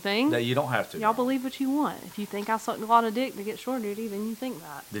prove anything. That you don't have to. Y'all believe what you want. If you think I sucked a lot of dick to get shore duty, then you think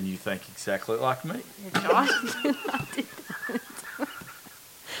that. Then you think exactly like me. If Josh did, I did.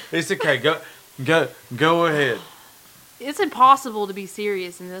 It's okay. Go ahead. It's impossible to be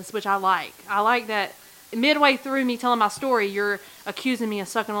serious in this, which I like. I like that midway through me telling my story, you're accusing me of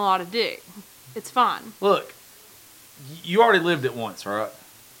sucking a lot of dick. It's fine. Look, you already lived it once, right?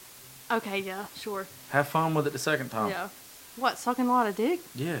 Okay, yeah, sure. Have fun with it the second time. Yeah. What, sucking a lot of dick?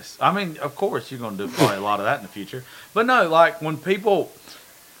 Yes. I mean, of course, you're going to do probably a lot of that in the future. But no, like when people,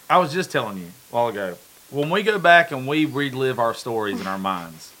 I was just telling you a while ago, when we go back and we relive our stories in our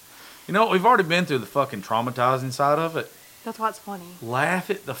minds, you know, we've already been through the fucking traumatizing side of it. That's why it's funny. Laugh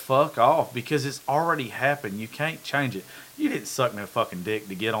it the fuck off because it's already happened. You can't change it. You didn't suck no fucking dick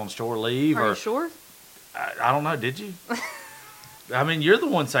to get on shore leave. Are or you sure? I don't know, did you? I mean, you're the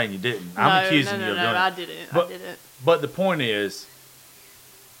one saying you didn't. I'm accusing you of doing it. I didn't. But- I didn't. But the point is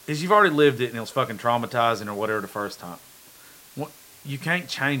you've already lived it and it was fucking traumatizing or whatever the first time. You can't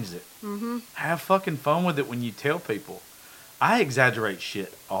change it. Mm-hmm. Have fucking fun with it when you tell people. I exaggerate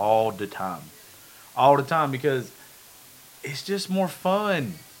shit all the time. All the time because it's just more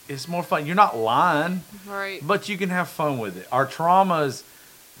fun. It's more fun. You're not lying, Right. but you can have fun with it. Our traumas,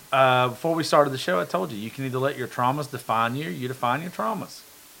 before we started the show, I told you can either let your traumas define you or you define your traumas.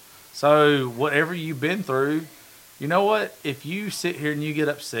 So whatever you've been through, you know what? If you sit here and you get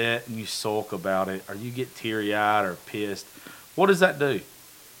upset and you sulk about it or you get teary-eyed or pissed, what does that do?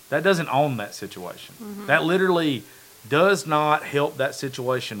 That doesn't own that situation. Mm-hmm. That literally does not help that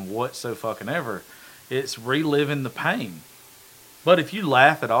situation whatsoever. It's reliving the pain. But if you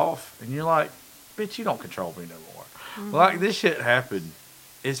laugh it off and you're like, bitch, you don't control me no more. Mm-hmm. Like, this shit happened.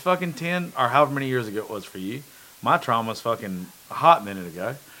 It's fucking 10 or however many years ago it was for you. My trauma's fucking a hot minute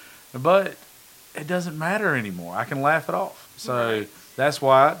ago. But it doesn't matter anymore. I can laugh it off. So Right. that's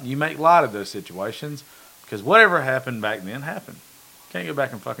why you make light of those situations. Because whatever happened back then happened. Can't go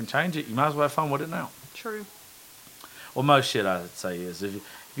back and fucking change it. You might as well have fun with it now. True. Well, most shit I would say is if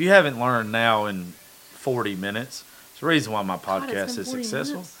you haven't learned now in 40 minutes, it's the reason why my God, it's podcast been is 40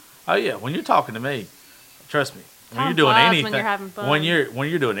 successful. minutes. Oh, yeah. When you're talking to me, Trust me. When Time you're doing flies anything, when you're having fun. when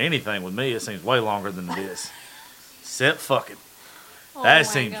you're doing anything with me, it seems way longer than it is. Except fucking. Oh That my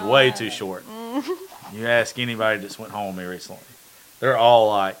seems God. way too short. You ask anybody that's went home with me recently, they're all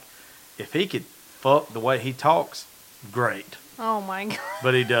like, if he could fuck the way he talks, great. Oh my God.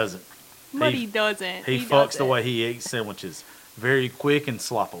 But he doesn't. But he doesn't. He fucks the doesn't. way he eats sandwiches, very quick and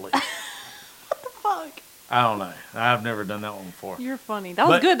sloppily. Fuck. I don't know. I've never done that one before. You're funny. That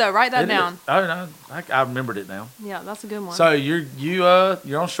was But good though. Write that It down. is. Oh no, I remembered it now. Yeah, that's a good one. So you're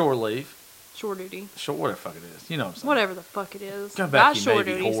on shore leave. Shore duty. Shore, whatever the fuck it is. You know what I'm saying. Whatever the fuck it is. Go back, Got you shore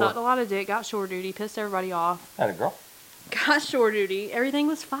Navy duty. whore. Sucked a lot of dick. Got shore duty. Pissed everybody off. Had a girl. Got shore duty. Everything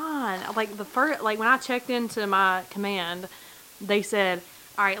was fine. Like the first, like when I checked into my command, they said,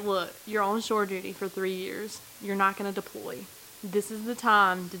 "All right, look, you're on shore duty for 3 years. You're not going to deploy. This is the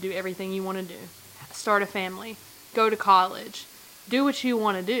time to do everything you want to do. Start a family. Go to college. Do what you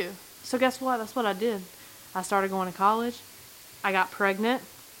want to do." So guess what? That's what I did. I started going to college. I got pregnant.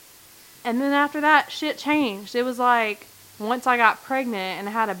 And then after that, shit changed. It was like, once I got pregnant and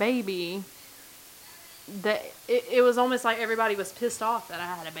had a baby, it was almost like everybody was pissed off that I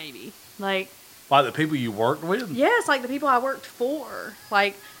had a baby. Like the people you worked with. yes, like the people I worked for,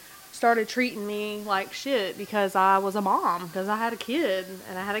 like, started treating me like shit because I was a mom, because I had a kid,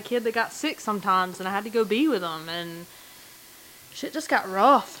 and I had a kid that got sick sometimes, and I had to go be with them, and shit just got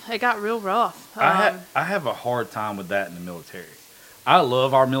rough. It got real rough. I have a hard time with that in the military. I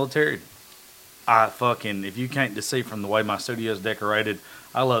love our military. If you can't just see from the way my studio is decorated,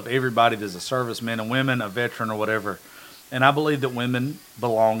 I love everybody that's a serviceman and women, a veteran or whatever. And I believe that women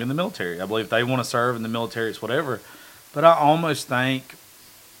belong in the military. I believe if they want to serve in the military, it's whatever. But I almost think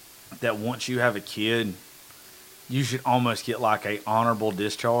that once you have a kid, you should almost get like a honorable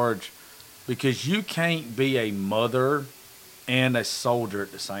discharge, because you can't be a mother and a soldier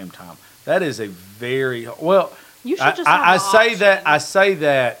at the same time. That is a very well. You should just I have the say that. option. I say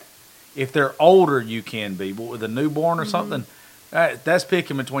that if they're older, you can be, but with a newborn or something, that's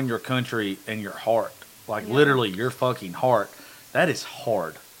picking between your country and your heart. Like Yeah. literally your fucking heart. That is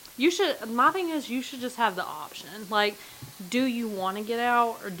hard. My thing is, you should just have the option. Like, do you want to get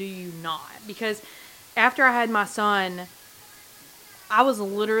out or do you not? Because after I had my son, I was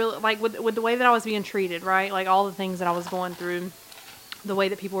literally, like, with the way that I was being treated, right? Like, all the things that I was going through, the way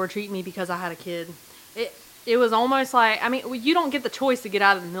that people were treating me because I had a kid. It was almost like, I mean, you don't get the choice to get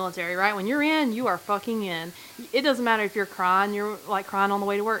out of the military, right? When you're in, you are fucking in. It doesn't matter if you're crying. You're, like, crying on the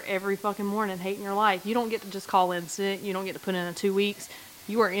way to work every fucking morning, hating your life. You don't get to just call in sick. You don't get to put in a 2 weeks.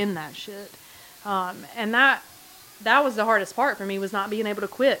 You are in that shit. And that was the hardest part for me, was not being able to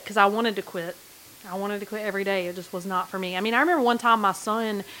quit, because I wanted to quit. I wanted to quit every day. It just was not for me. I mean, I remember one time my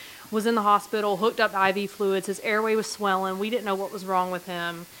son was in the hospital, hooked up to IV fluids. His airway was swelling. We didn't know what was wrong with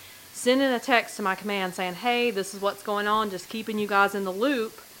him. Sending a text to my command saying, "Hey, this is what's going on, just keeping you guys in the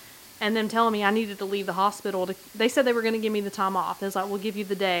loop," and them telling me I needed to leave the hospital. They said they were going to give me the time off. They was like, "We'll give you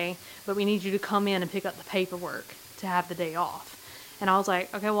the day, but we need you to come in and pick up the paperwork to have the day off." And I was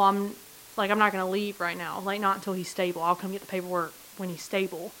like, "Okay, well, I'm not going to leave right now. Like, not until he's stable. I'll come get the paperwork when he's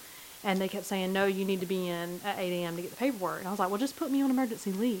stable." And they kept saying, "No, you need to be in at 8 a.m. to get the paperwork." And I was like, "Well, just put me on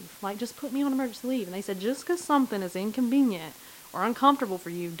emergency leave. Like, just put me on emergency leave." And they said, "Just because something is inconvenient or uncomfortable for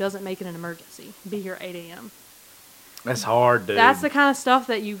you doesn't make it an emergency. Be here at 8 a.m. That's hard, dude. That's the kind of stuff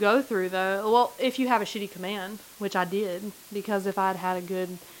that you go through, though. Well, if you have a shitty command, which I did, because if I'd had a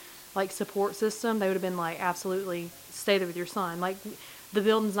good, like, support system, they would have been like, "Absolutely, stay there with your son. Like, the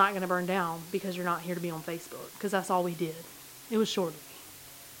building's not going to burn down because you're not here to be on Facebook," because that's all we did. It was short of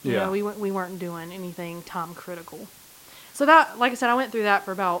me. You know, we weren't doing anything time critical. So that, like I said, I went through that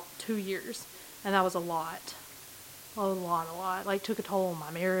for about 2 years, and that was a lot. A lot. Like, took a toll on my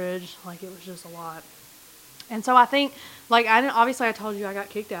marriage. Like, it was just a lot. And so I think, like, obviously I told you I got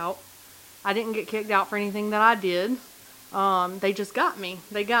kicked out. I didn't get kicked out for anything that I did. They just got me.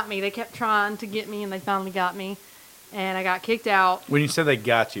 They got me. They kept trying to get me, and they finally got me. And I got kicked out. When you said they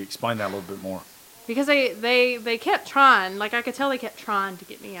got you, explain that a little bit more. Because they kept trying. Like, I could tell they kept trying to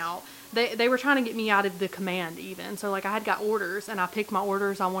get me out. They were trying to get me out of the command even. So, like, I had got orders, and I picked my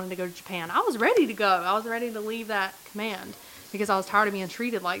orders. I wanted to go to Japan. I was ready to go. I was ready to leave that command because I was tired of being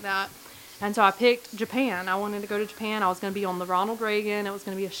treated like that. And so I picked Japan. I wanted to go to Japan. I was going to be on the Ronald Reagan. It was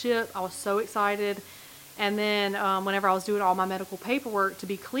going to be a ship. I was so excited. And then whenever I was doing all my medical paperwork to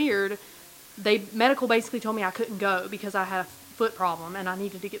be cleared, medical basically told me I couldn't go because I had a foot problem and I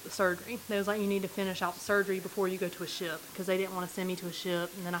needed to get the surgery. They was like, "You need to finish out the surgery before you go to a ship," because they didn't want to send me to a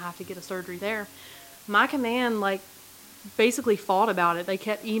ship and then I have to get a surgery there. My command, like, basically fought about it. They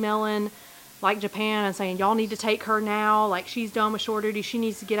kept emailing like Japan and saying, y'all need to take her now. Like, she's done with shore duty. She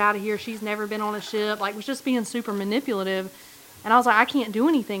needs to get out of here. She's never been on a ship. Like, was just being super manipulative. And I was like, I can't do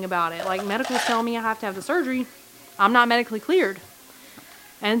anything about it. Like, medical's telling me I have to have the surgery. I'm not medically cleared.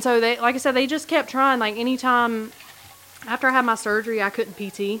 And so they, like I said, they just kept trying. Like, anytime after I had my surgery, I couldn't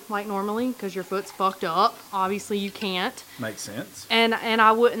PT like normally because your foot's fucked up. Obviously, you can't. Makes sense. And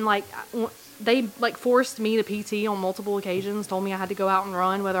I wouldn't like. They like forced me to PT on multiple occasions. Told me I had to go out and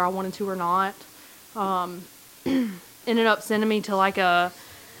run whether I wanted to or not. Ended up sending me to like a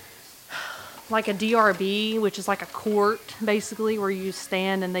DRB, which is like a court basically where you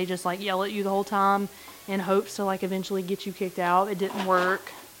stand and they just like yell at you the whole time in hopes to like eventually get you kicked out. It didn't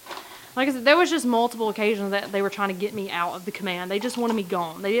work. Like I said, there was just multiple occasions that they were trying to get me out of the command. They just wanted me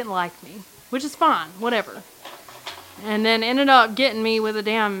gone. They didn't like me, which is fine, whatever. And then ended up getting me with a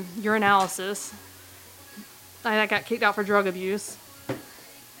damn urinalysis. I got kicked out for drug abuse.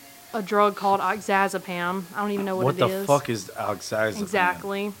 A drug called oxazepam. I don't even know what it is. What the fuck is oxazepam?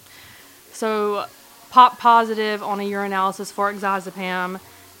 Exactly. So, popped positive on a urinalysis for oxazepam.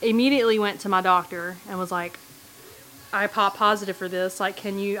 Immediately went to my doctor and was like, I popped positive for this. Like,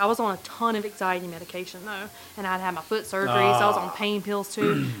 can you... I was on a ton of anxiety medication, though. And I'd had my foot surgery, so I was on pain pills,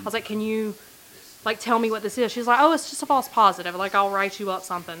 too. I was like, can you... like, tell me what this is. She's like, oh, it's just a false positive. Like, I'll write you up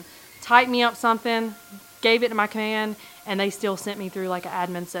something. Typed me up something, gave it to my command, and they still sent me through, like, an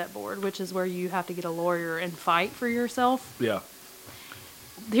admin set board, which is where you have to get a lawyer and fight for yourself. Yeah.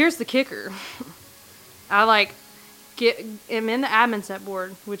 Here's the kicker. I, am in the admin set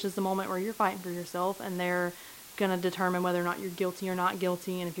board, which is the moment where you're fighting for yourself, and they're going to determine whether or not you're guilty or not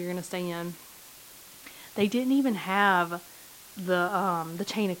guilty, and if you're going to stay in. They didn't even have the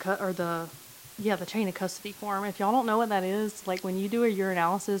chain of the chain of custody form. If y'all don't know what that is, like when you do a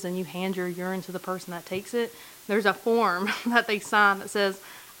urinalysis and you hand your urine to the person that takes it, there's a form that they sign that says,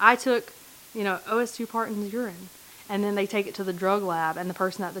 I took, OS2 Parton's urine. And then they take it to the drug lab, and the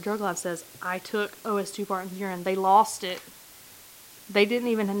person at the drug lab says, I took OS2 Parton's urine. They lost it. They didn't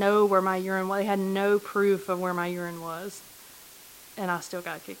even know where my urine was. They had no proof of where my urine was. And I still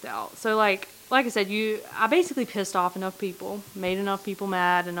got kicked out. So, like I said, I basically pissed off enough people, made enough people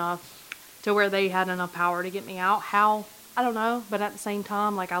mad enough to where they had enough power to get me out. How? I don't know. But at the same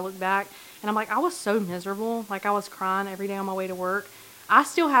time, like, I look back, and I'm like, I was so miserable. Like, I was crying every day on my way to work. I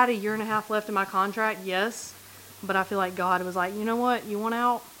still had a year and a half left in my contract, yes. But I feel like God was like, you know what? You want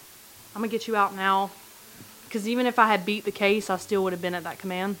out? I'm going to get you out now. Because even if I had beat the case, I still would have been at that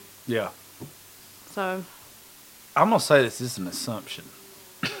command. Yeah. So. I'm going to say this is an assumption.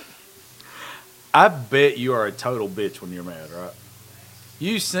 I bet you are a total bitch when you're mad, right?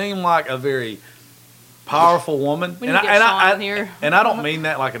 You seem like a very powerful woman. We need to get Sean in here. And I don't mean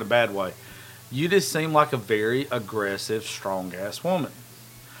that like in a bad way. You just seem like a very aggressive, strong-ass woman.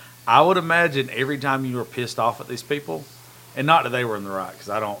 I would imagine every time you were pissed off at these people, and not that they were in the right, because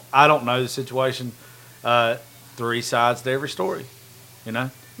I don't know the situation. 3 sides to every story,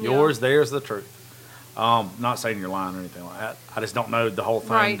 Yours, theirs, the truth. Not saying you're lying or anything like that. I just don't know the whole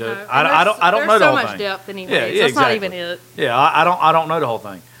thing. Right. No. I don't know the whole thing. There's so much depth anyway. Yeah, That's exactly. not even it. Yeah, I don't know the whole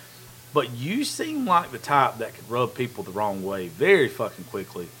thing. But you seem like the type that could rub people the wrong way very fucking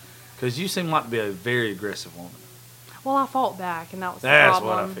quickly, because you seem like to be a very aggressive woman. Well, I fought back, and that was the That's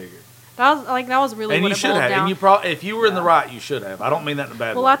problem. what I figured. That was really And what you it should boiled have. down. And if you were in the right, you should have. I don't mean that in a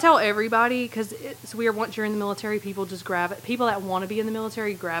bad way. Well, I tell everybody, because it's weird. Once you're in the military, people just people that want to be in the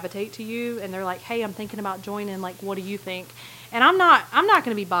military gravitate to you, and they're like, "Hey, I'm thinking about joining. Like, what do you think?" And I'm not going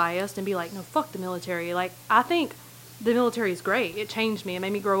to be biased and be like, "No, fuck the military." Like, I think the military is great. It changed me. It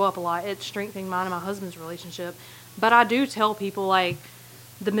made me grow up a lot. It strengthened mine and my husband's relationship. But I do tell people, like,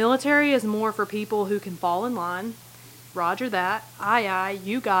 the military is more for people who can fall in line. Roger that. Aye,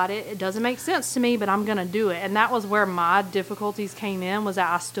 you got it. It doesn't make sense to me, but I'm going to do it. And that was where my difficulties came in, was that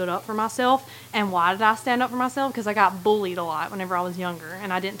I stood up for myself. And why did I stand up for myself? Because I got bullied a lot whenever I was younger,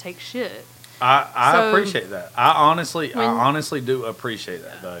 and I didn't take shit. I appreciate that. I honestly do appreciate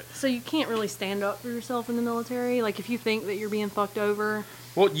that, though. So you can't really stand up for yourself in the military. Like, if you think that you're being fucked over.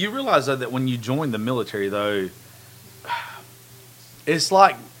 Well, you realize, though, that when you join the military, though, it's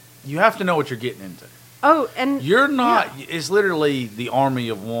like you have to know what you're getting into. Oh, and you're not. Yeah. It's literally the army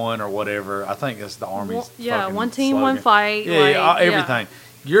of one or whatever. I think that's the army's. One team, slogan. one fight. Yeah, everything.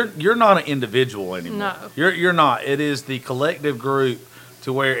 Yeah. You're not an individual anymore. No, you're not. It is the collective group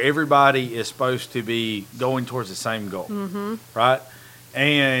to where everybody is supposed to be going towards the same goal, right?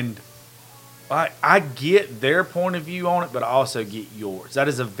 And I get their point of view on it, but I also get yours. That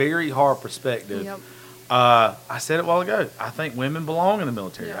is a very hard perspective. Yep. I said it a while ago. I think women belong in the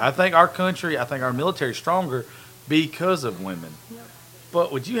military. Yep. I think our military is stronger because of women. Yep.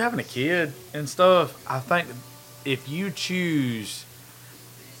 But with you having a kid and stuff, I think if you choose,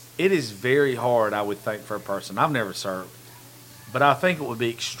 it is very hard, I would think, for a person. I've never served, but I think it would be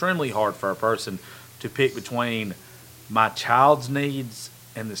extremely hard for a person to pick between my child's needs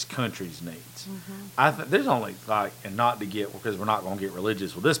and this country's needs. I think there's only like, and not to get, because we're not going to get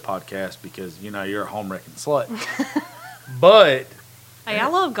religious with this podcast because, you know, you're a home wrecking slut. But Hey, I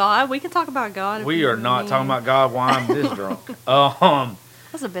love God. We can talk about God. we are not talking about God while I'm this drunk.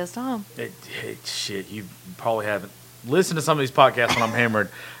 That's the best time. Shit, you probably haven't listened to some of these podcasts when I'm hammered,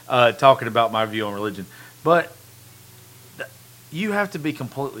 talking about my view on religion. But you have to be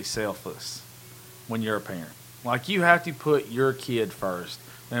completely selfless when you're a parent. Like, you have to put your kid first,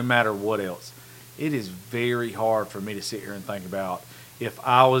 no matter what else. It is very hard for me to sit here and think about if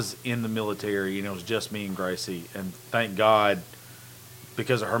I was in the military and it was just me and Gracie, and thank God,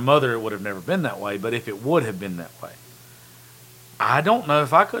 because of her mother, it would have never been that way. But if it would have been that way, I don't know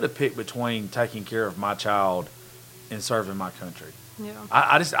if I could have picked between taking care of my child and serving my country. Yeah.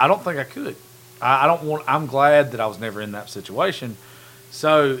 I don't think I could. I'm glad that I was never in that situation.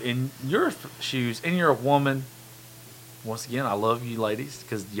 So in your shoes, and you're a woman, once again, I love you ladies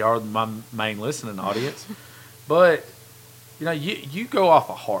because you are my main listening audience. But, you know, you go off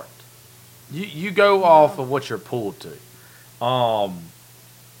of heart. You go off of what you're pulled to.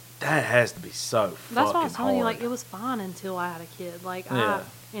 That has to be so fucking hard. That's what I was telling you. Like, it was fine until I had a kid. Like, Yeah.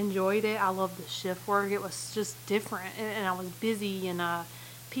 I enjoyed it. I loved the shift work. It was just different. And I was busy and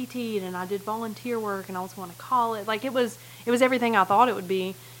PT'd and I did volunteer work and I was going to college. Like, it was everything I thought it would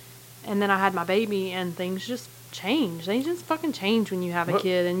be. And then I had my baby and things just change. They just fucking change when you have a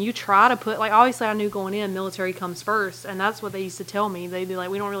kid. And you try to put, like, obviously I knew going in, military comes first. And that's what they used to tell me. They'd be like,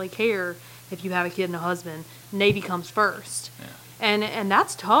 we don't really care if you have a kid and a husband. Navy comes first. Yeah. And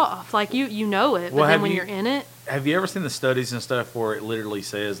that's tough. Like, you know it. Well, But then when you're in it. Have you ever seen the studies and stuff where it literally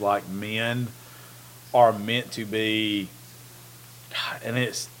says, like, men are meant to be, and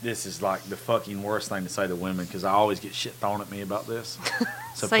this is like the fucking worst thing to say to women because I always get shit thrown at me about this.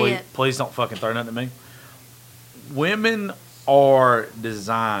 So Say it. please don't fucking throw nothing at me. Women are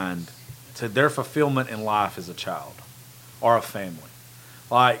designed to their fulfillment in life as a child or a family.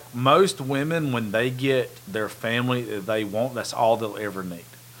 Like, most women, when they get their family that they want, that's all they'll ever need.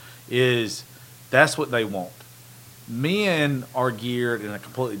 That's what they want. Men are geared in a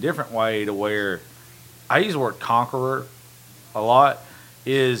completely different way to where, I use the word conqueror a lot,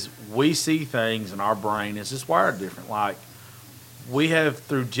 is we see things and our brain is just wired different. Like, we have,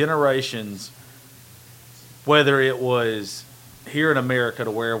 through generations, whether it was here in America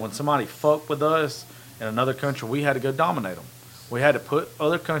to where when somebody fucked with us in another country, we had to go dominate them. We had to put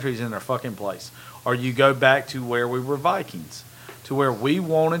other countries in their fucking place. Or you go back to where we were Vikings, to where we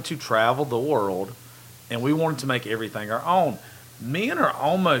wanted to travel the world and we wanted to make everything our own. Men are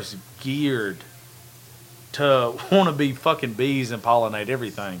almost geared to want to be fucking bees and pollinate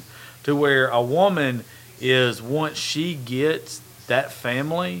everything. To where a woman is, once she gets that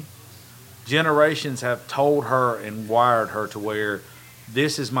family, generations have told her and wired her to where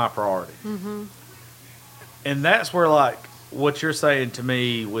this is my priority. Mm-hmm. And that's where, like, what you're saying to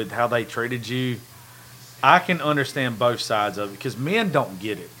me with how they treated you, I can understand both sides of it because men don't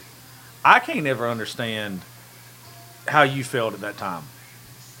get it. I can't ever understand how you felt at that time.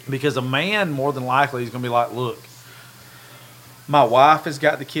 Because a man, more than likely, is going to be like, look, my wife has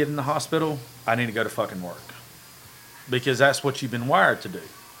got the kid in the hospital. I need to go to fucking work. Because that's what you've been wired to do.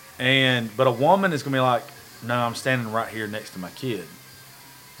 But a woman is going to be like, no, I'm standing right here next to my kid.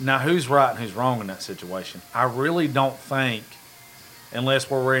 Now, who's right and who's wrong in that situation? I really don't think, unless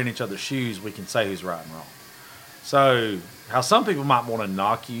we're wearing each other's shoes, we can say who's right and wrong. So, how some people might want to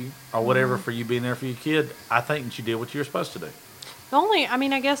knock you or whatever for you being there for your kid, I think that you did what you were supposed to do.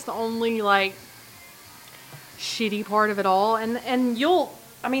 I guess the only, like, shitty part of it all, and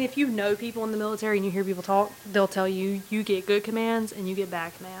if you know people in the military and you hear people talk, they'll tell you, you get good commands and you get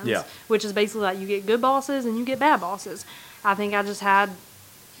bad commands. Yeah. Which is basically like you get good bosses and you get bad bosses. I think I just had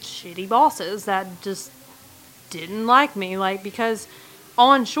shitty bosses that just didn't like me, like, because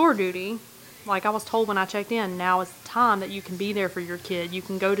on shore duty, like I was told when I checked in, now is the time that you can be there for your kid. You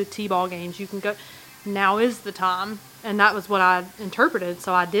can go to T-ball games. You can go. Now is the time. And that was what I interpreted,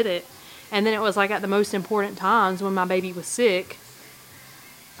 so I did it. And then it was like at the most important times when my baby was sick,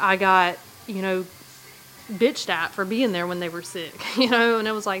 I got, bitched at for being there when they were sick, and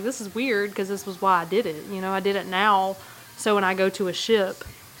it was like, this is weird because this was why I did it. I did it now. So when I go to a ship,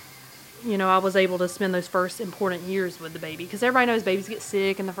 I was able to spend those first important years with the baby because everybody knows babies get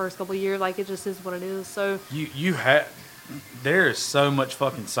sick in the first couple of years. Like, it just is what it is. So You had, there is so much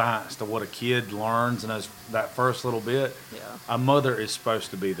fucking science to what a kid learns in that first little bit. Yeah. A mother is supposed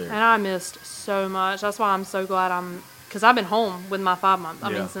to be there. And I missed so much. That's why I'm so glad because I've been home with my 5-month.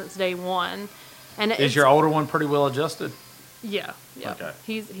 I Yeah. mean, since day one. And Is your older one pretty well adjusted? Yeah. Okay.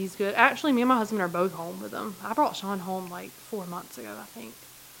 He's good. Actually, me and my husband are both home with him. I brought Sean home like 4 months ago, I think.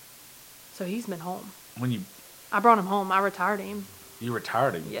 So he's been home. I brought him home. I retired him. You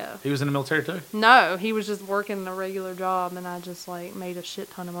retired him? Yeah. He was in the military too? No, he was just working a regular job, and I just like made a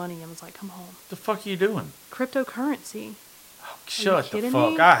shit ton of money and was like, "Come home." The fuck are you doing? Cryptocurrency. Shut the kidding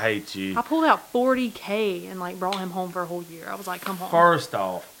fuck. me? I hate you. I pulled out $40K and like brought him home for a whole year. I was like, "Come home." First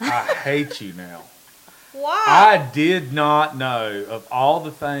off, I hate you now. Why? I did not know of all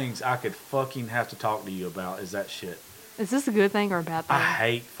the things I could fucking have to talk to you about is that shit. Is this a good thing or a bad thing? I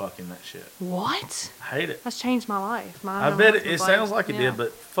hate fucking that shit. What? I hate it. That's changed my life. I bet it sounds like it did,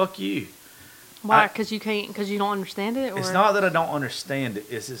 but fuck you. Why? Because you can't? Because you don't understand it? Or? It's not that I don't understand it.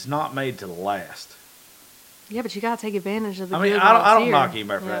 It's not made to last. Yeah, but you gotta take advantage of the. I mean, good I while it's don't here. knock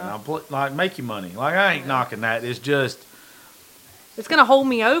anybody for that. Yeah. Now, like, make you money. Like, I ain't knocking that. It's just, It's gonna hold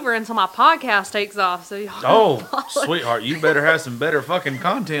me over until my podcast takes off. So y'all. oh, sweetheart, you better have some better fucking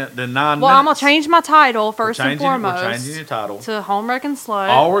content than 9 Well, I'm minutes. gonna change my title first and We're foremost. changing your title. To Home Wrecking Slut.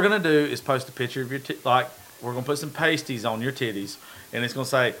 All we're gonna do is post a picture of your like we're gonna put some pasties on your titties, and it's gonna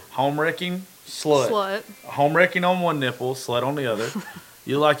say home wrecking slut. Home wrecking on one nipple, slut on the other.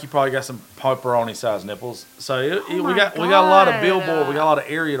 You probably got some pepperoni sized nipples. So we my got a lot of God. billboard, we got a lot of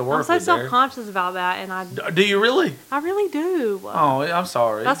area to work I'm so with there. self-conscious about that, and Do you really? I really do. Oh, I'm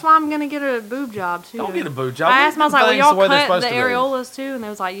sorry. That's why I'm gonna get a boob job too. Don't get a boob job. I asked them, I was like, "Will Things y'all the way they're cut the supposed to be. areolas too?" And they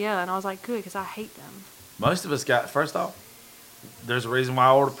was like, "Yeah." And I was like, "Good," because I hate them. Most of us got. First off, there's a reason why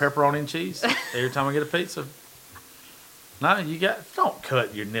I order pepperoni and cheese every time I get a pizza. No, don't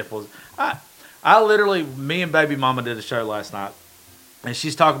cut your nipples. I literally, me and baby mama did a show last night, and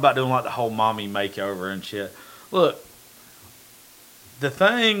she's talking about doing like the whole mommy makeover and shit. Look, the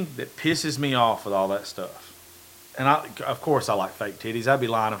thing that pisses me off with all that stuff, and of course I like fake titties. I'd be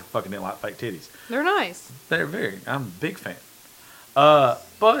lying if I fucking didn't like fake titties. They're nice. I'm a big fan.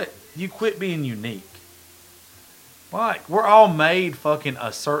 But you quit being unique. Like, we're all made fucking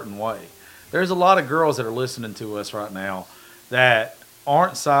a certain way. There's a lot of girls that are listening to us right now that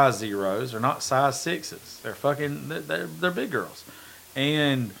aren't size zeros or not size sixes. They're fucking, they're big girls.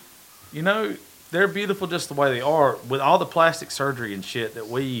 And, you know, they're beautiful just the way they are with all the plastic surgery and shit that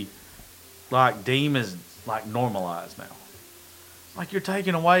we, like, deem as, like, normalized now. Like, you're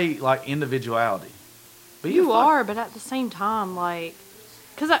taking away, like, individuality. But You are, but at the same time, like,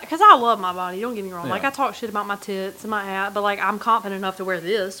 cause I love my body. Don't get me wrong. Yeah. Like, I talk shit about my tits and my hat, but like, I'm confident enough to wear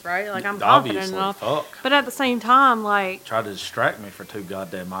this, right? Like, I'm confident Obviously, enough. fuck. But at the same time, like, Try to distract me for 2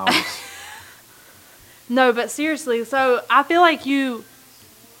 goddamn hours. no, but seriously. So I feel like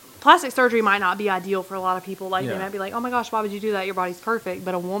plastic surgery might not be ideal for a lot of people. Like, Yeah. they might be like, "Oh my gosh, why would you do that? Your body's perfect."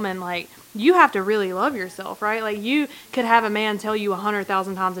 But a woman, like, you have to really love yourself, right? Like, you could have a man tell you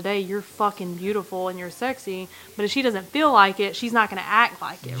 100,000 times a day, "You're fucking beautiful and you're sexy," but if she doesn't feel like it, she's not going to act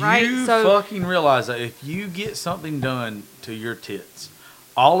like it, right? You fucking realize that if you get something done to your tits,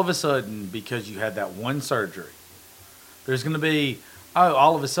 all of a sudden, because you had that one surgery, there's going to be,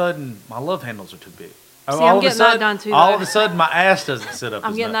 all of a sudden, my love handles are too big. Oh, See, I'm getting that done too, All though. of a sudden, my ass doesn't sit up I'm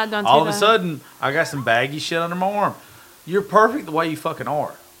as getting much. that done All too, of a though. sudden, I got some baggy shit under my arm. You're perfect the way you fucking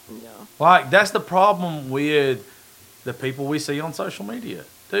are. Yeah. Like, that's the problem with the people we see on social media.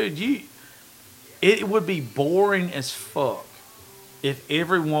 Dude, it would be boring as fuck if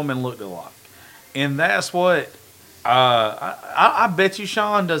every woman looked alike. And that's what, I bet you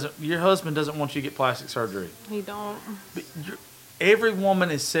your husband doesn't want you to get plastic surgery. He don't. But every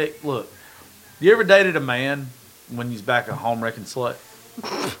woman is sick. Look, you ever dated a man when he's back at home wrecking slut?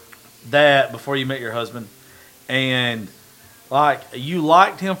 That before you met your husband, and like you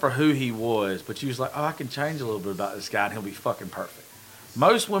liked him for who he was, but you was like, oh, I can change a little bit about this guy, and he'll be fucking perfect.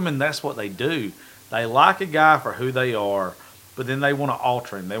 Most women, that's what they do. They like a guy for who they are, but then they want to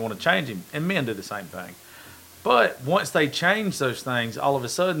alter him. They want to change him, and men do the same thing. But once they change those things, all of a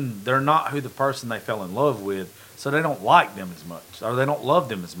sudden they're not who the person they fell in love with, so they don't like them as much, or they don't love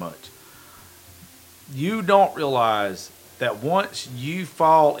them as much. You don't realize that once you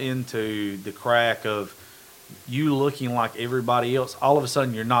fall into the crack of you looking like everybody else, all of a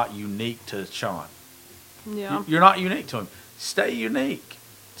sudden you're not unique to Sean. Yeah. You're not unique to him. Stay unique.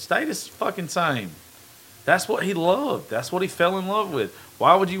 Stay the fucking same. That's what he loved. That's what he fell in love with.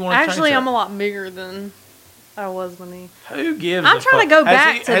 Why would you want to change that? Actually, I'm a lot bigger than I was when he. Who gives I'm a trying to fuck? go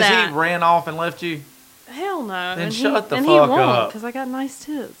back to has that. he ran off and left you? Hell no. Then and shut the and fuck he won't, up. because I got nice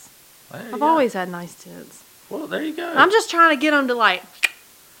tits. There you I've go. always had nice tits. Well, there you go. I'm just trying to get them to like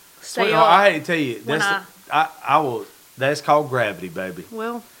stay Sweetheart, up. I hate to tell you, when I will. That's called gravity, baby.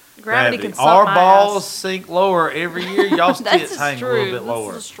 Well, gravity can suck Our my balls ass. sink lower every year. Y'all's That's tits hang true. a little bit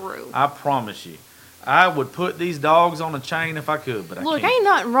lower. This is true. I promise you. I would put these dogs on a chain if I could, but I Look, can't. ain't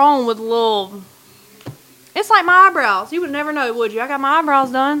nothing wrong with little. It's like my eyebrows. You would never know, would you? I got my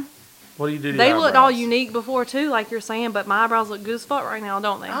eyebrows done. What do you do to They your looked all eyebrows? unique before too, like you're saying, but my eyebrows look good as fuck right now,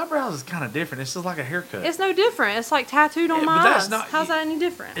 don't they? Eyebrows is kind of different. It's just like a haircut. It's no different. It's like tattooed on Yeah, my but that's eyes. not- How's that any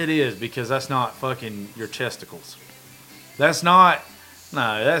different? It is, because that's not fucking your chesticles. That's not.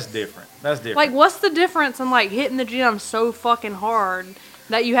 No, that's different. That's different. Like, what's the difference in like hitting the gym so fucking hard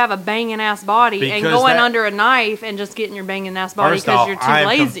that you have a banging ass body and Because going that- under a knife and just getting your banging ass body First because off, you're too I am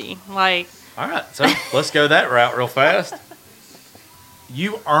lazy? Like, All right, so let's go that route real fast.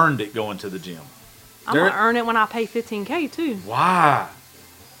 You earned it going to the gym. I'm gonna earn it when I pay $15K too. Why?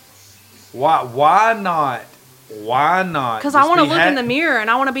 Why not? Why not? Because I just want to be look ha- in the mirror and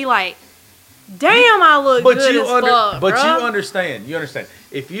I want to be like, damn, I look But good you as fuck. but bruh. you understand. You understand.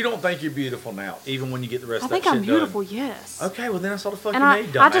 If you don't think you're beautiful now, even when you get the rest I of that think shit I'm beautiful, done, yes. okay, well then that's all the fuck And you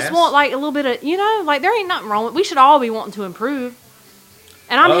need, I just dumbass. want like a little bit of, like there ain't nothing wrong with. We should all be wanting to improve.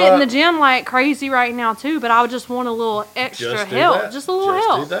 And I'm hitting the gym like crazy right now too, but I would just want a little extra Just do help, that. just a little Just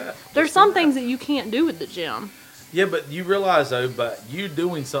help. do that. There's Just do some that. things that you can't do with the gym. Yeah, but you realize though, but you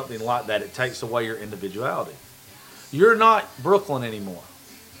doing something like that, it takes away your individuality. You're not Brooklyn anymore.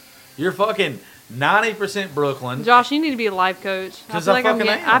 You're fucking 90% Brooklyn. Josh, you need to be a life coach. I 'Cause feel I like I'm fucking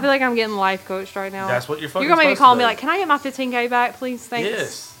getting. am. I feel like I'm getting life coached right now. That's what you're fucking You're gonna make me supposed call to me do. like, can I get my $15K back, please? Thanks.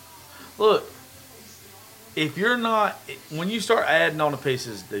 Yes. Look, if you're not, when you start adding on the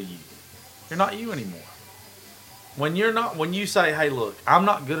pieces to you, you're not you anymore. When you say, hey, look, I'm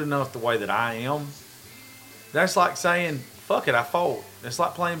not good enough the way that I am, that's like saying, fuck it, I fold. It's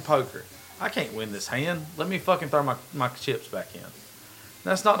like playing poker. I can't win this hand. Let me fucking throw my chips back in.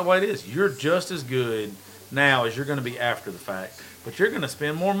 That's not the way it is. You're just as good now as you're going to be after the fact, but you're going to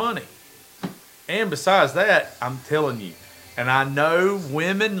spend more money. And besides that, I'm telling you, and I know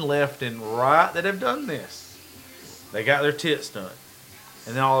women left and right that have done this. They got their tits done.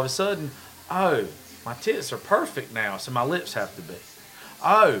 And then all of a sudden, oh, my tits are perfect now, so my lips have to be.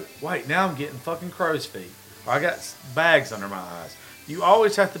 Oh, wait, now I'm getting fucking crow's feet. Or I got bags under my eyes. You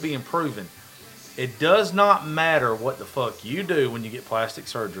always have to be improving. It does not matter what the fuck you do when you get plastic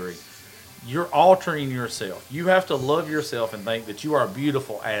surgery. You're altering yourself. You have to love yourself and think that you are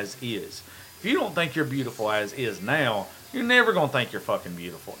beautiful as is. If you don't think you're beautiful as is now, you're never going to think you're fucking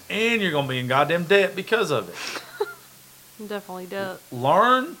beautiful. And you're going to be in goddamn debt because of it. Definitely does.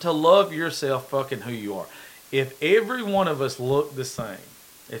 Learn to love yourself fucking who you are. If every one of us looked the same,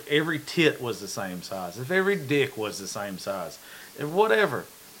 if every tit was the same size, if every dick was the same size, if whatever,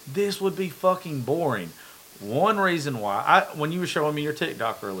 this would be fucking boring. One reason why, when you were showing me your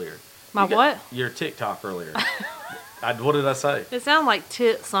TikTok earlier. My what? Your TikTok earlier. What did I say? It sounded like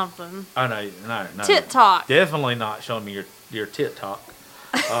tit something. Oh, no. Tit talk. Definitely not showing me your tit talk.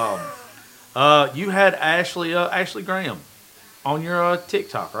 You had Ashley Graham on your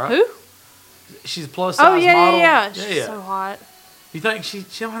TikTok, right? Who? She's a plus size Oh yeah, model. yeah. She's so hot. You think she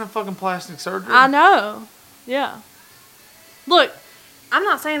don't have fucking plastic surgery? I know. Yeah. Look, I'm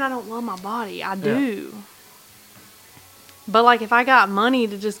not saying I don't love my body. I do. But like, if I got money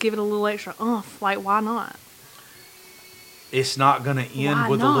to just give it a little extra oomph, like, why not? It's not gonna end Why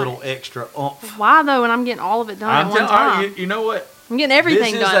with not? a little extra oomph. Why though? When I'm getting all of it done at one time, you know what? I'm getting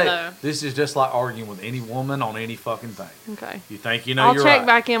everything done though. This is just like arguing with any woman on any fucking thing. Okay. You think you know I'll you're check right.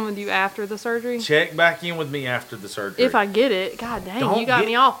 back in with you after the surgery. Check back in with me after the surgery. If I get it. God dang, Don't you got get-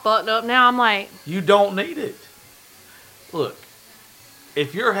 me all fucked up now. I'm like, You don't need it. Look,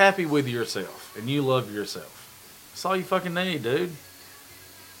 if you're happy with yourself and you love yourself, that's all you fucking need, dude.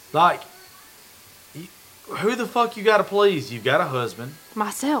 Like, who the fuck you gotta please? You've got a husband.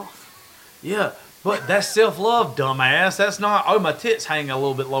 myself. Yeah, but that's self-love, dumbass. That's not, oh, my tits hang a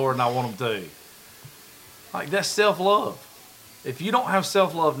little bit lower than I want them to. Like, that's self-love. If you don't have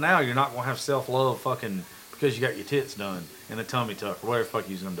self-love now, you're not going to have self-love fucking because you got your tits done and the tummy tuck or whatever the fuck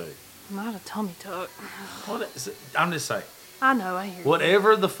you're going to do. Not a tummy tuck. What is it? I'm just saying, I know, I hear you.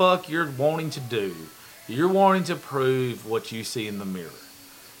 whatever the fuck you're wanting to do, you're wanting to prove what you see in the mirror.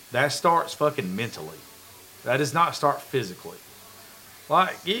 That starts fucking mentally. That does not start physically.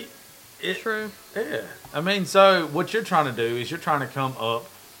 Like, it True. yeah. I mean, so what you're trying to do is you're trying to come up.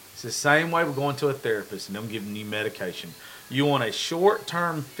 It's the same way we're going to a therapist and them giving you medication. You want a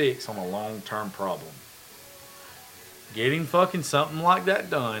short-term fix on a long-term problem. Getting fucking something like that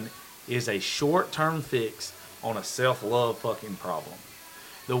done is a short-term fix on a self-love fucking problem.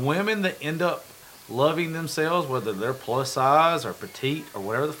 The women that end up loving themselves, whether they're plus size or petite or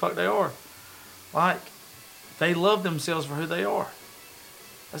whatever the fuck they are. Like, they love themselves for who they are.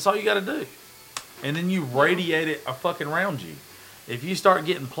 That's all you got to do. And then you radiate it fucking around you. If you start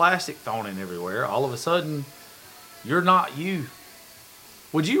getting plastic thrown in everywhere, all of a sudden, you're not you.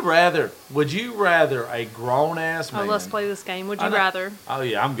 Would you rather a grown ass man? Oh, let's play this game. Would you rather? Oh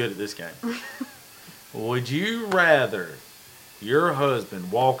yeah, I'm good at this game. Would you rather your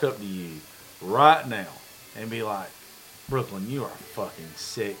husband walk up to you right now and be like, Brooklyn, you are fucking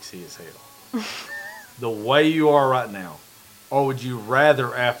sexy as hell. The way you are right now. Or would you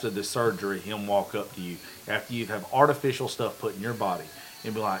rather after the surgery him walk up to you after you have artificial stuff put in your body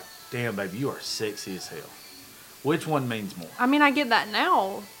and be like, damn baby, you are sexy as hell. Which one means more? I mean, I get that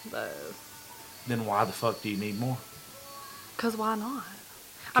now, though. Then why the fuck do you need more? Because why not?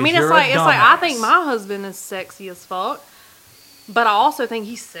 I mean, you're it's a like I think dumbass. my husband is sexy as fuck, but I also think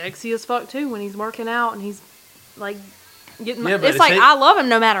he's sexy as fuck too when he's working out and he's like getting. Yeah, but it's is like he- I love him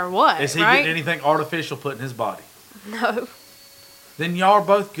no matter what. Is he right? getting anything artificial put in his body? No. Then y'all are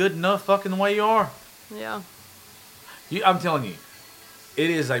both good enough fucking the way you are. Yeah. I'm telling you, it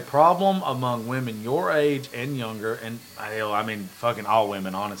is a problem among women your age and younger, and hell, I mean, fucking all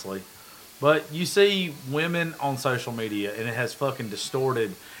women, honestly. But you see women on social media, and it has fucking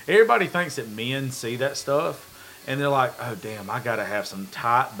distorted. Everybody thinks that men see that stuff, and they're like, oh, damn, I got to have some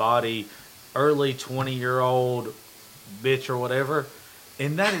tight body, early 20-year-old bitch or whatever.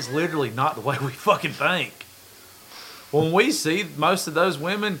 And that is literally not the way we fucking think. When we see most of those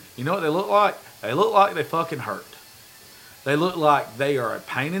women, you know what they look like? They look like they fucking hurt. They look like they are a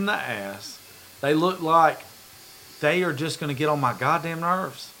pain in the ass. They look like they are just going to get on my goddamn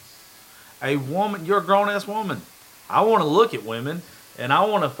nerves. A woman, you're a grown-ass woman. I want to look at women, and I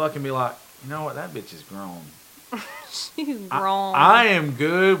want to fucking be like, you know what, that bitch is grown. She's grown. I am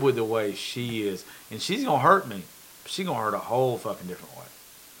good with the way she is, and she's going to hurt me. She's going to hurt a whole fucking different way.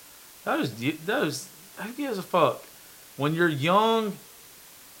 Those, who gives a fuck? When you're young,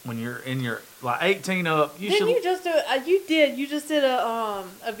 when you're in your, like 18 up, you Didn't should. you just do it? You just did a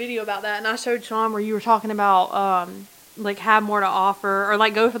video about that, and I showed Sean where you were talking about like have more to offer or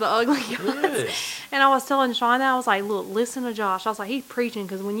like go for the ugly guys. Yes. And I was telling Sean that I was like, look, listen to Josh. I was like, he's preaching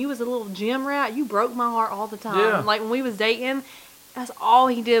because when you was a little gym rat, you broke my heart all the time. Yeah. Like when we was dating, that's all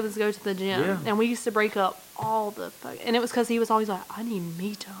he did was go to the gym, Yeah. and we used to break up all the fuck. And it was because he was always like, I need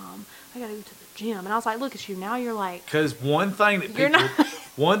me time. I gotta go to the gym. And I was like, look at you now. You're like, Because one thing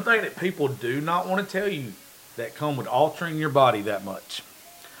that people do not want to tell you that come with altering your body that much,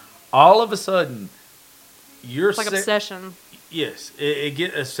 all of a sudden, you're it's like obsession. Yes,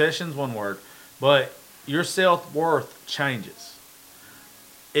 obsession's one word, but your self-worth changes.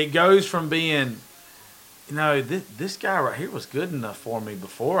 It goes from being, you know, this guy right here was good enough for me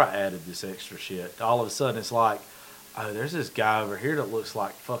before I added this extra shit. All of a sudden, it's like, oh, there's this guy over here that looks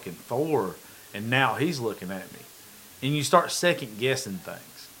like fucking Thor, and now he's looking at me. And you start second-guessing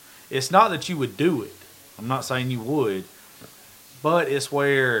things. It's not that you would do it. I'm not saying you would. But it's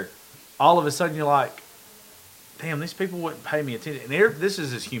where all of a sudden you're like, damn, these people wouldn't pay me attention. And this is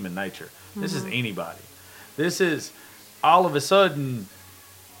just human nature. This is anybody. This is, all of a sudden,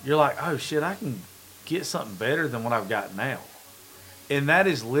 you're like, oh, shit, I can get something better than what I've got now. And that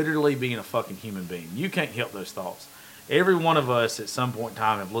is literally being a fucking human being. You can't help those thoughts. Every one of us at some point in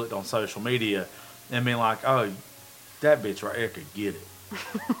time have looked on social media and been like, oh, that bitch right there could get it.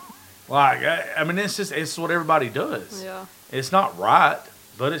 Like, I mean, it's what everybody does. Yeah. It's not right,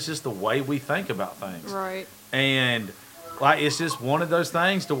 but it's just the way we think about things. Right. And, like, it's just one of those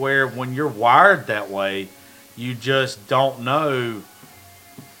things to where when you're wired that way, you just don't know.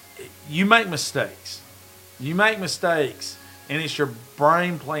 You make mistakes. You make mistakes, and it's your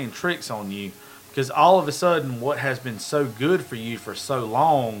brain playing tricks on you. Because all of a sudden, what has been so good for you for so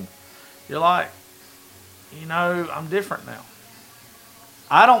long, you're like, you know, I'm different now.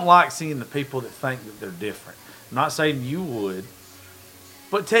 I don't like seeing the people that think that they're different. I'm not saying you would,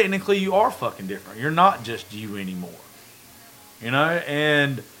 but technically you are fucking different. You're not just you anymore. You know?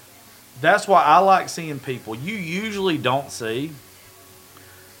 And that's why I like seeing people. You usually don't see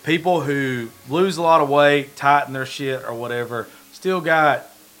people who lose a lot of weight, tighten their shit or whatever, still got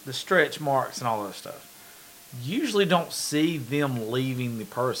the stretch marks and all that stuff. Usually don't see them leaving the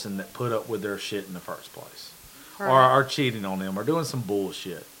person that put up with their shit in the first place. Right. Or are cheating on them or doing some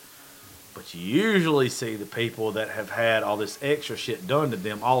bullshit. But you usually see the people that have had all this extra shit done to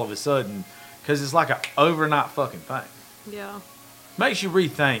them all of a sudden, because it's like an overnight fucking thing. Yeah. Makes you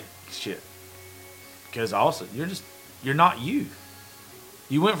rethink shit. Because also, you're not you.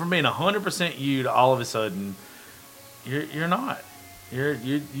 You went from being 100% you to all of a sudden, you're not.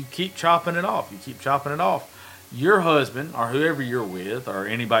 You keep chopping it off. You keep chopping it off. Your husband or whoever you're with or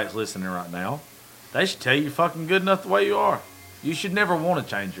anybody that's listening right now, they should tell you you're fucking good enough the way you are. You should never want to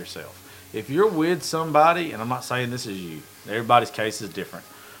change yourself. If you're with somebody, and I'm not saying this is you, everybody's case is different,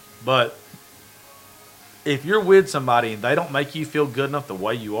 but if you're with somebody and they don't make you feel good enough the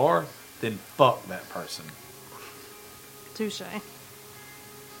way you are, then fuck that person. Touche.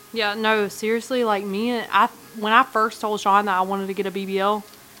 Yeah, no, seriously, like when I first told Sean that I wanted to get a BBL,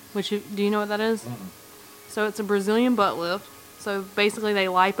 do you know what that is? Mm-mm. So it's a Brazilian butt lift. So basically they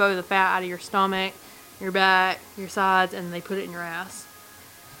lipo the fat out of your stomach, your back, your sides, and they put it in your ass.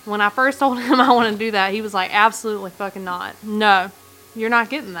 When I first told him I wanted to do that, he was like, absolutely fucking not. No, you're not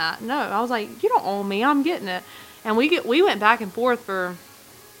getting that. No. I was like, you don't own me. I'm getting it. And we went back and forth for,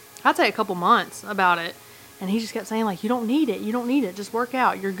 I'd say a couple months about it. And he just kept saying, like, you don't need it. You don't need it. Just work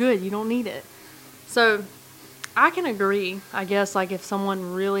out. You're good. You don't need it. So I can agree, I guess, like, if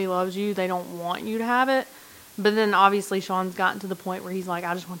someone really loves you, they don't want you to have it. But then, obviously, Sean's gotten to the point where he's like,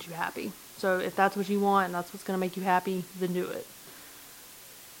 I just want you happy. So if that's what you want and that's what's going to make you happy, then do it.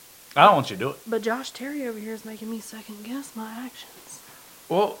 I don't want you to do it. But Josh Terry over here is making me second guess my actions.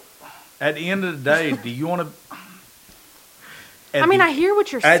 Well, at the end of the day, do you want to... I hear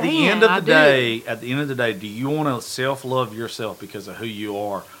what you're saying. At the end of the day, do you want to self-love yourself because of who you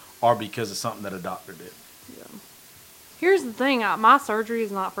are or because of something that a doctor did? Yeah. Here's the thing. My surgery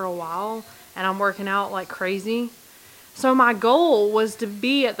is not for a while, and I'm working out like crazy. So my goal was to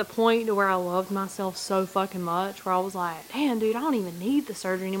be at the point to where I loved myself so fucking much, where I was like, damn, dude, I don't even need the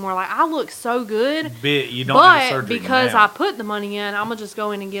surgery anymore. Like, I look so good. You don't need the surgery because now. I put the money in, I'm going to just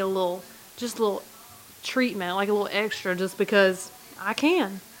go in and get a little treatment, like a little extra, just because I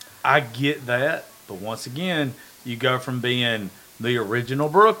can. I get that, but once again, you go from being the original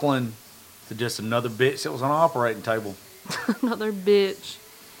Brooklyn to just another bitch that was on an operating table. Another bitch.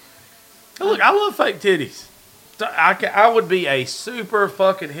 Hey, look, I love fake titties. I would be a super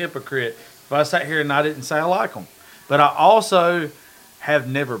fucking hypocrite if I sat here and I didn't say I like them. But I also have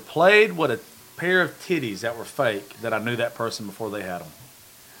never played with a pair of titties that were fake that I knew that person before they had them.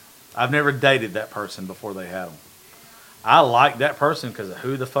 I've never dated that person before they had them. I like that person because of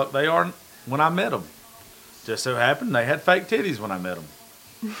who the fuck they are when I met them. Just so happened they had fake titties when I met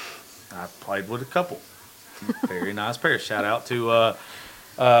them. I played with a couple. Very nice pair. Shout out to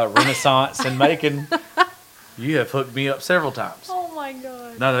Renaissance in Macon. You have hooked me up several times. Oh my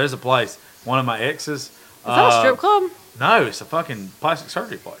God. No, there's a place. One of my exes. Is that a strip club? No, it's a fucking plastic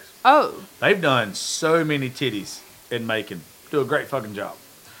surgery place. Oh. They've done so many titties in Macon. Do a great fucking job.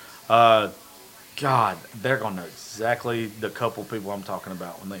 God, they're going to know exactly the couple people I'm talking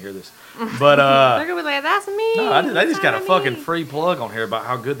about when they hear this. But they're going to be like, that's me. No, they just got a fucking free plug on here about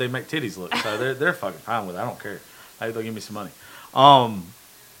how good they make titties look. So they're fucking fine with it. I don't care. Maybe they'll give me some money. No,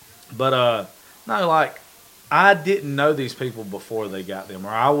 like, I didn't know these people before they got them, or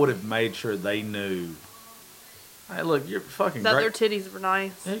I would have made sure they knew. Hey, look, you're fucking that great. their titties were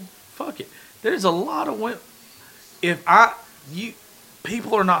nice. Hey, fuck it. There's a lot of women.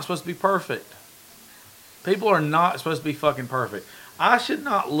 People are not supposed to be perfect. People are not supposed to be fucking perfect. I should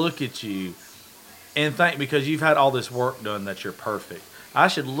not look at you and think because you've had all this work done that you're perfect. I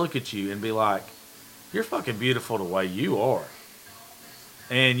should look at you and be like, you're fucking beautiful the way you are.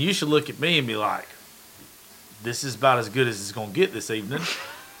 And you should look at me and be like, this is about as good as it's going to get this evening.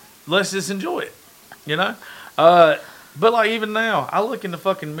 Let's just enjoy it, you know? But like even now, I look in the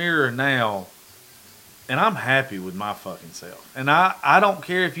fucking mirror now and I'm happy with my fucking self. And I don't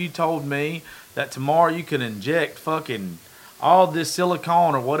care if you told me that tomorrow you could inject fucking all this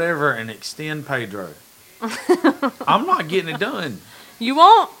silicone or whatever and extend Pedro. I'm not getting it done. You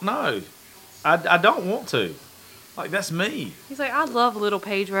won't? No. I don't want to. Like, that's me. He's like, I love little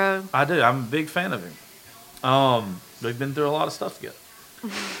Pedro. I do. I'm a big fan of him. We've been through a lot of stuff together.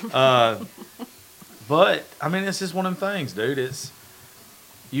 But, I mean, it's just one of them things, dude.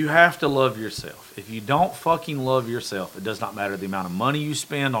 You have to love yourself. If you don't fucking love yourself, it does not matter the amount of money you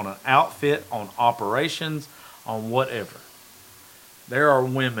spend on an outfit, on operations, on whatever. There are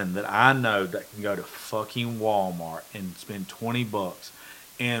women that I know that can go to fucking Walmart and spend $20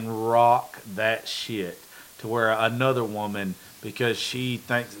 and rock that shit to where another woman, because she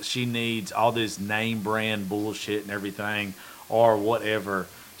thinks that she needs all this name brand bullshit and everything or whatever,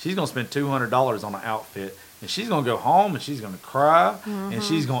 she's going to spend $200 on an outfit. And she's going to go home and she's going to cry and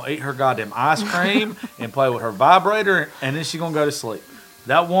she's going to eat her goddamn ice cream and play with her vibrator and then she's going to go to sleep.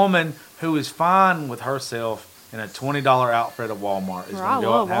 That woman who is fine with herself in a $20 outfit at Walmart is going to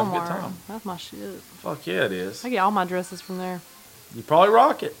go out and have a good time. That's my shit. Fuck yeah, it is. I get all my dresses from there. You probably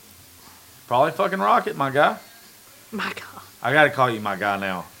rock it. Probably fucking rock it, my guy. My God. I got to call you my guy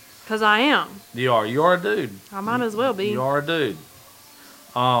now. Because I am. You are a dude. I might as well be. You are a dude.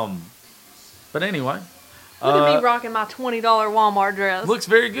 But anyway. Look at me rocking my $20 Walmart dress. Looks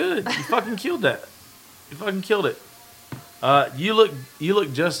very good. You fucking killed that. You fucking killed it. You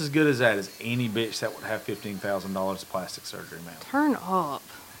look just as good as that as any bitch that would have $15,000 of plastic surgery, man. Turn up.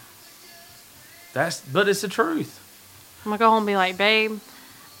 But it's the truth. I'm going to go home and be like, babe,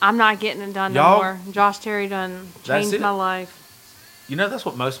 I'm not getting it done no Y'all- more. Josh Terry done That's changed it. my life. You know that's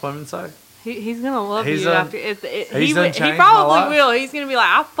what most women say. He's going to love He's you done- after. he's He done changed my probably life. will. He's going to be like,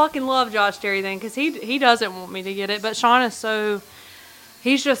 I fucking love Josh Terry then because he doesn't want me to get it. But Sean is so...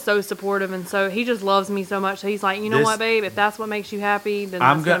 He's just so supportive, and so he just loves me so much. So he's like, you know This- what, babe? If that's what makes you happy, then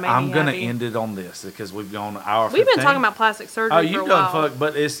I'm that's gonna make me happy. end it on this because we've gone an hour. We've been 15. talking about plastic surgery Oh, for a you've while. done fuck,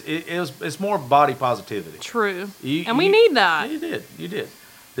 but it's more body positivity. True. You- and we you- need that. Yeah, you did.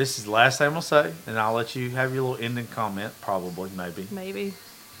 This is the last thing I'll say, and I'll let you have your little ending comment. Probably, maybe. Maybe.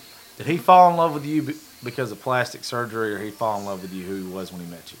 Did he fall in love with you because of plastic surgery, or he fall in love with you who he was when he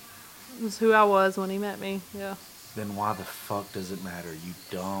met you? It was who I was when he met me. Yeah. Then why the fuck does it matter? You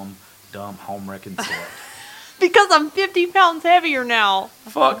dumb home wrecking slut. Because I'm 50 pounds heavier now.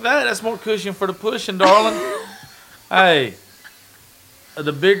 Fuck that. That's more cushion for the pushing, darling. Hey,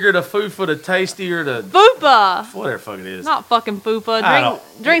 the bigger the fufa, the tastier the Fupa. whatever the fuck it is. Not fucking fupa. I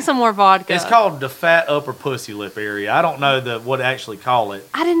Drink some more vodka. It's called the fat upper pussy lip area. I don't know what to actually call it.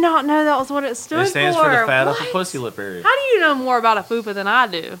 I did not know that was what it stood for. It stands for the fat What? upper pussy lip area. How do you know more about a fupa than I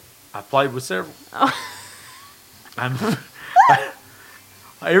do? I played with several. Oh.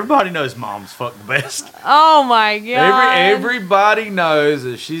 Everybody knows mom's fuck the best. Oh my god. Everybody knows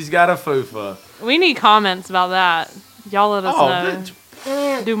that she's got a fufa. We need comments about that. Y'all let us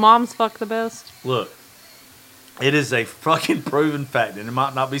know. Do moms fuck the best? Look, it is a fucking proven fact, and it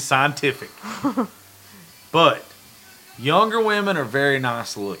might not be scientific, but younger women are very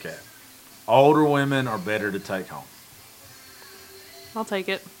nice to look at. Older women are better to take home. I'll take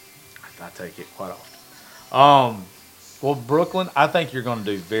it. I take it quite often. Well, Brooklyn, I think you're going to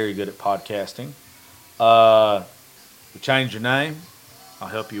do very good at podcasting. We changed your name. I'll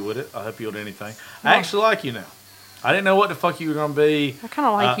help you with it. I'll help you with anything. I actually like you now. I didn't know what the fuck you were going to be. I kind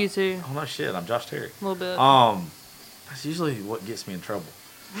of like you too. Oh, no shit. I'm Josh Terry. A little bit. That's usually what gets me in trouble.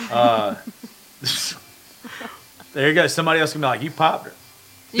 There you go. Somebody else can be like, you popped her.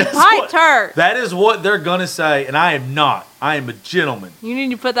 You That's piped her. That is what they're going to say, and I am not. I am a gentleman. You need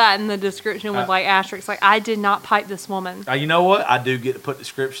to put that in the description with like asterisks. Like, I did not pipe this woman. You know what? I do get to put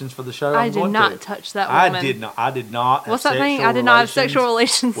descriptions for the show. I did not touch that woman. I did not. What's that thing? I did not have sexual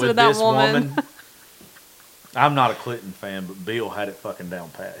relations with that this woman. I'm not a Clinton fan, but Bill had it fucking down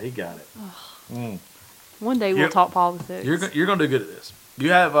pat. He got it. One day we'll talk politics. You're going to do good at this.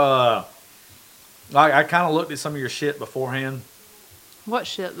 You have, like, I kind of looked at some of your shit beforehand, What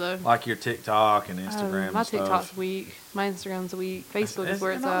shit though? like your TikTok and Instagram My and stuff. TikTok's weak. My Instagram's weak. Facebook is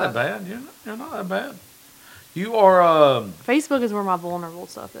where it's not at. that bad. You're not that bad. You are, Facebook is where my vulnerable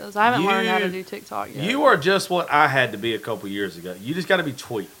stuff is. I haven't learned how to You- do TikTok yet. you are just what I had to be a couple years ago. You just got to be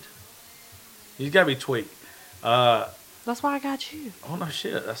tweaked. You just got to be tweaked. That's why I got you. Oh no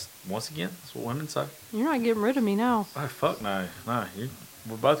shit! That's once again. That's what women say. You're not getting rid of me now. Oh fuck no,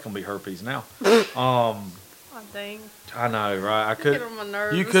 we're both gonna be herpes now. Oh, dang. I know, right? I Get could. on my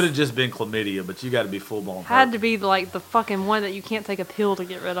nerves. You could have just been chlamydia, but you got to be full blown. Had to be like the fucking one that you can't take a pill to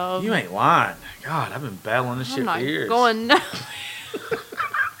get rid of. You ain't lying. God, I've been battling this I'm shit not for years. going. No.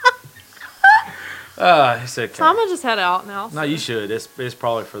 It's okay. So I'm gonna just head out now. No, you should. It's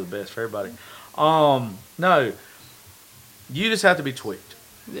probably for the best for everybody. No, you just have to be tweaked.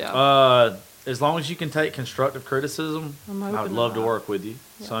 Yeah. As long as you can take constructive criticism, I'm I open would to love to that. work with you.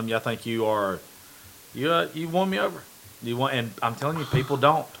 Yeah. I think you are. You won me over. And I'm telling you, people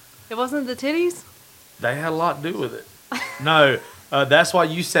don't. It wasn't the titties. They had a lot to do with it. No, that's why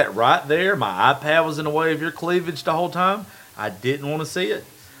you sat right there. My iPad was in the way of your cleavage the whole time. I didn't want to see it.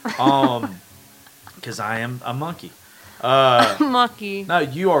 Because I am a monkey. Monkey. No,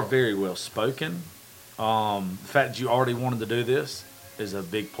 you are very well spoken. The fact that you already wanted to do this is a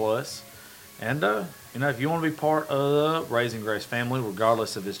big plus. And, if you want to be part of the Raising Grace family,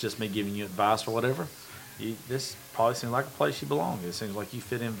 regardless if it's just me giving you advice or whatever, this probably seems like a place you belong. It seems like you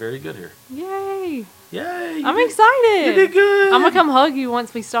fit in very good here. Yay. Yay! I'm excited. You did good. I'm gonna come hug you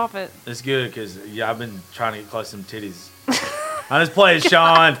once we stop it. It's good because I've been trying to get close to them titties. I'm just playing,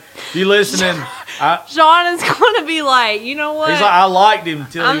 Sean. If you listening, Sean is gonna be like, you know what? he's like, I liked him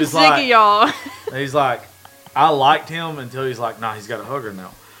until I'm he was sick like, of y'all. he's like, I liked him until he's like, nah, he's got a hugger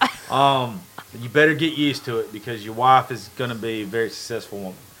now. You better get used to it because your wife is gonna be a very successful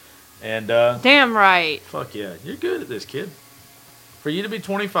woman. And Damn right. fuck yeah, you're good at this, kid. for you to be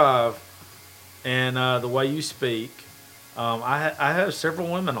 25 and the way you speak, I have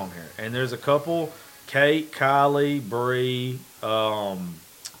several women on here, and there's a couple: Kate, Kylie, Bree,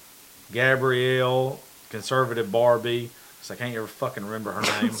 Gabrielle, conservative Barbie. Cause I can't ever fucking remember her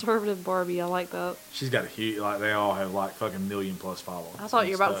name. Conservative Barbie, I like that. She's got a huge, like they all have like fucking million plus followers. I thought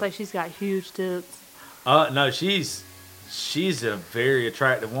you were about to say she's got huge tits. No, she's a very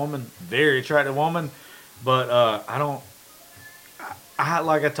attractive woman, but I don't. I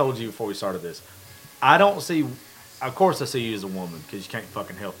like I told you before we started this, I don't see. Of course, I see you as a woman because you can't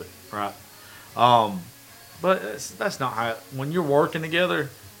fucking help it, right? But that's not how. When you're working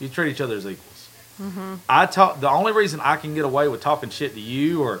together, you treat each other as equals. Mm-hmm. The only reason I can get away with talking shit to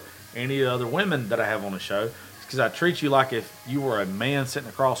you or any other women that I have on the show is because I treat you like if you were a man sitting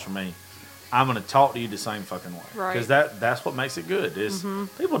across from me. I'm going to talk to you the same fucking way. Right. Because that's what makes it good. Is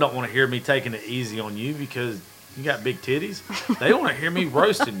people don't want to hear me taking it easy on you because you got big titties. They want to hear me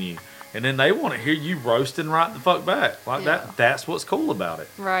roasting you. And then they want to hear you roasting right the fuck back. Like that. That's what's cool about it.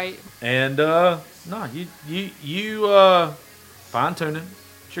 Right. And no, you fine tuning.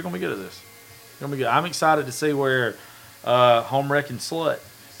 You're going to be good at this. You're going to be good. I'm excited to see where Home Wrecking Slut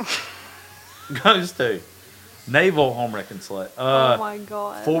goes to. Naval Home Wrecking Slut. Oh my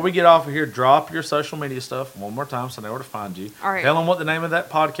God. Before we get off of here, drop your social media stuff one more time so they know where to find you. All right. Tell them what the name of that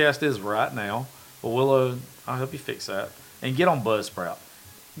podcast is right now. But we'll, I'll help you fix that. And get on Buzzsprout.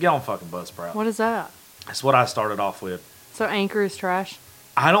 Get on fucking Buzzsprout. What is that? That's what I started off with. So Anchor is trash?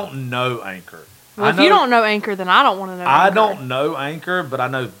 I don't know Anchor. Well, if you don't know Anchor, then I don't want to know Anchor. I don't know Anchor, but I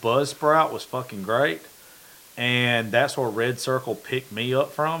know Buzzsprout was fucking great. And that's where Red Circle picked me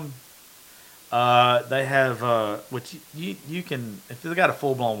up from. They have, which you can, if they got a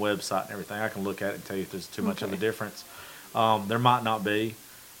full-blown website and everything, I can look at it and tell you if there's too much of a difference. There might not be.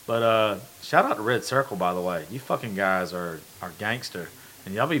 But shout out to Red Circle, by the way. You fucking guys are gangster.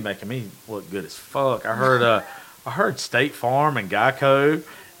 And y'all be making me look good as fuck. I heard State Farm and Geico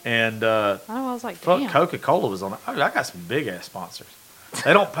and I was like, fuck, damn. Coca-Cola was on it. Oh, I got some big-ass sponsors.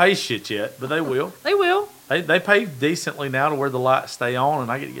 They don't pay shit yet, but they will. They will. They pay decently now to where the lights stay on,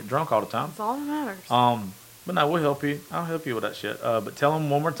 and I get drunk all the time. That's all that matters. But no, we'll help you. I'll help you with that shit. But tell them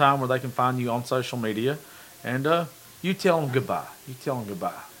one more time where they can find you on social media, and you tell them goodbye.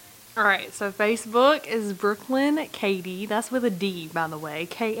 All right, so Facebook is Brooklyn Katie. That's with a D, by the way.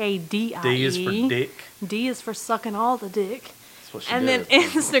 Kadie. D is for dick. D is for sucking all the dick. That's what she And does. then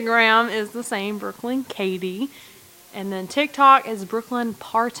Instagram is the same, Brooklyn Katie. And then TikTok is Brooklyn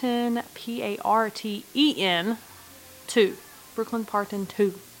Parton, Parten 2. Brooklyn Parton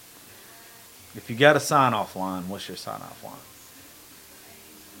 2. If you got a sign-off line, what's your sign-off line?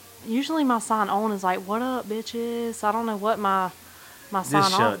 Usually my sign-on is like, what up, bitches? I don't know what my Just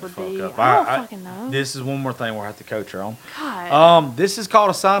sign-off shut the would fuck be. up. I don't fucking know. This is one more thing we'll have to coach her on. God. This is called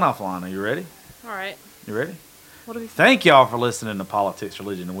a sign-off line. Are you ready? All right. You ready? What do we Thank y'all for listening to Politics,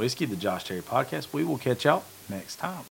 Religion, and Whiskey, the Josh Terry Podcast. We will catch y'all next time.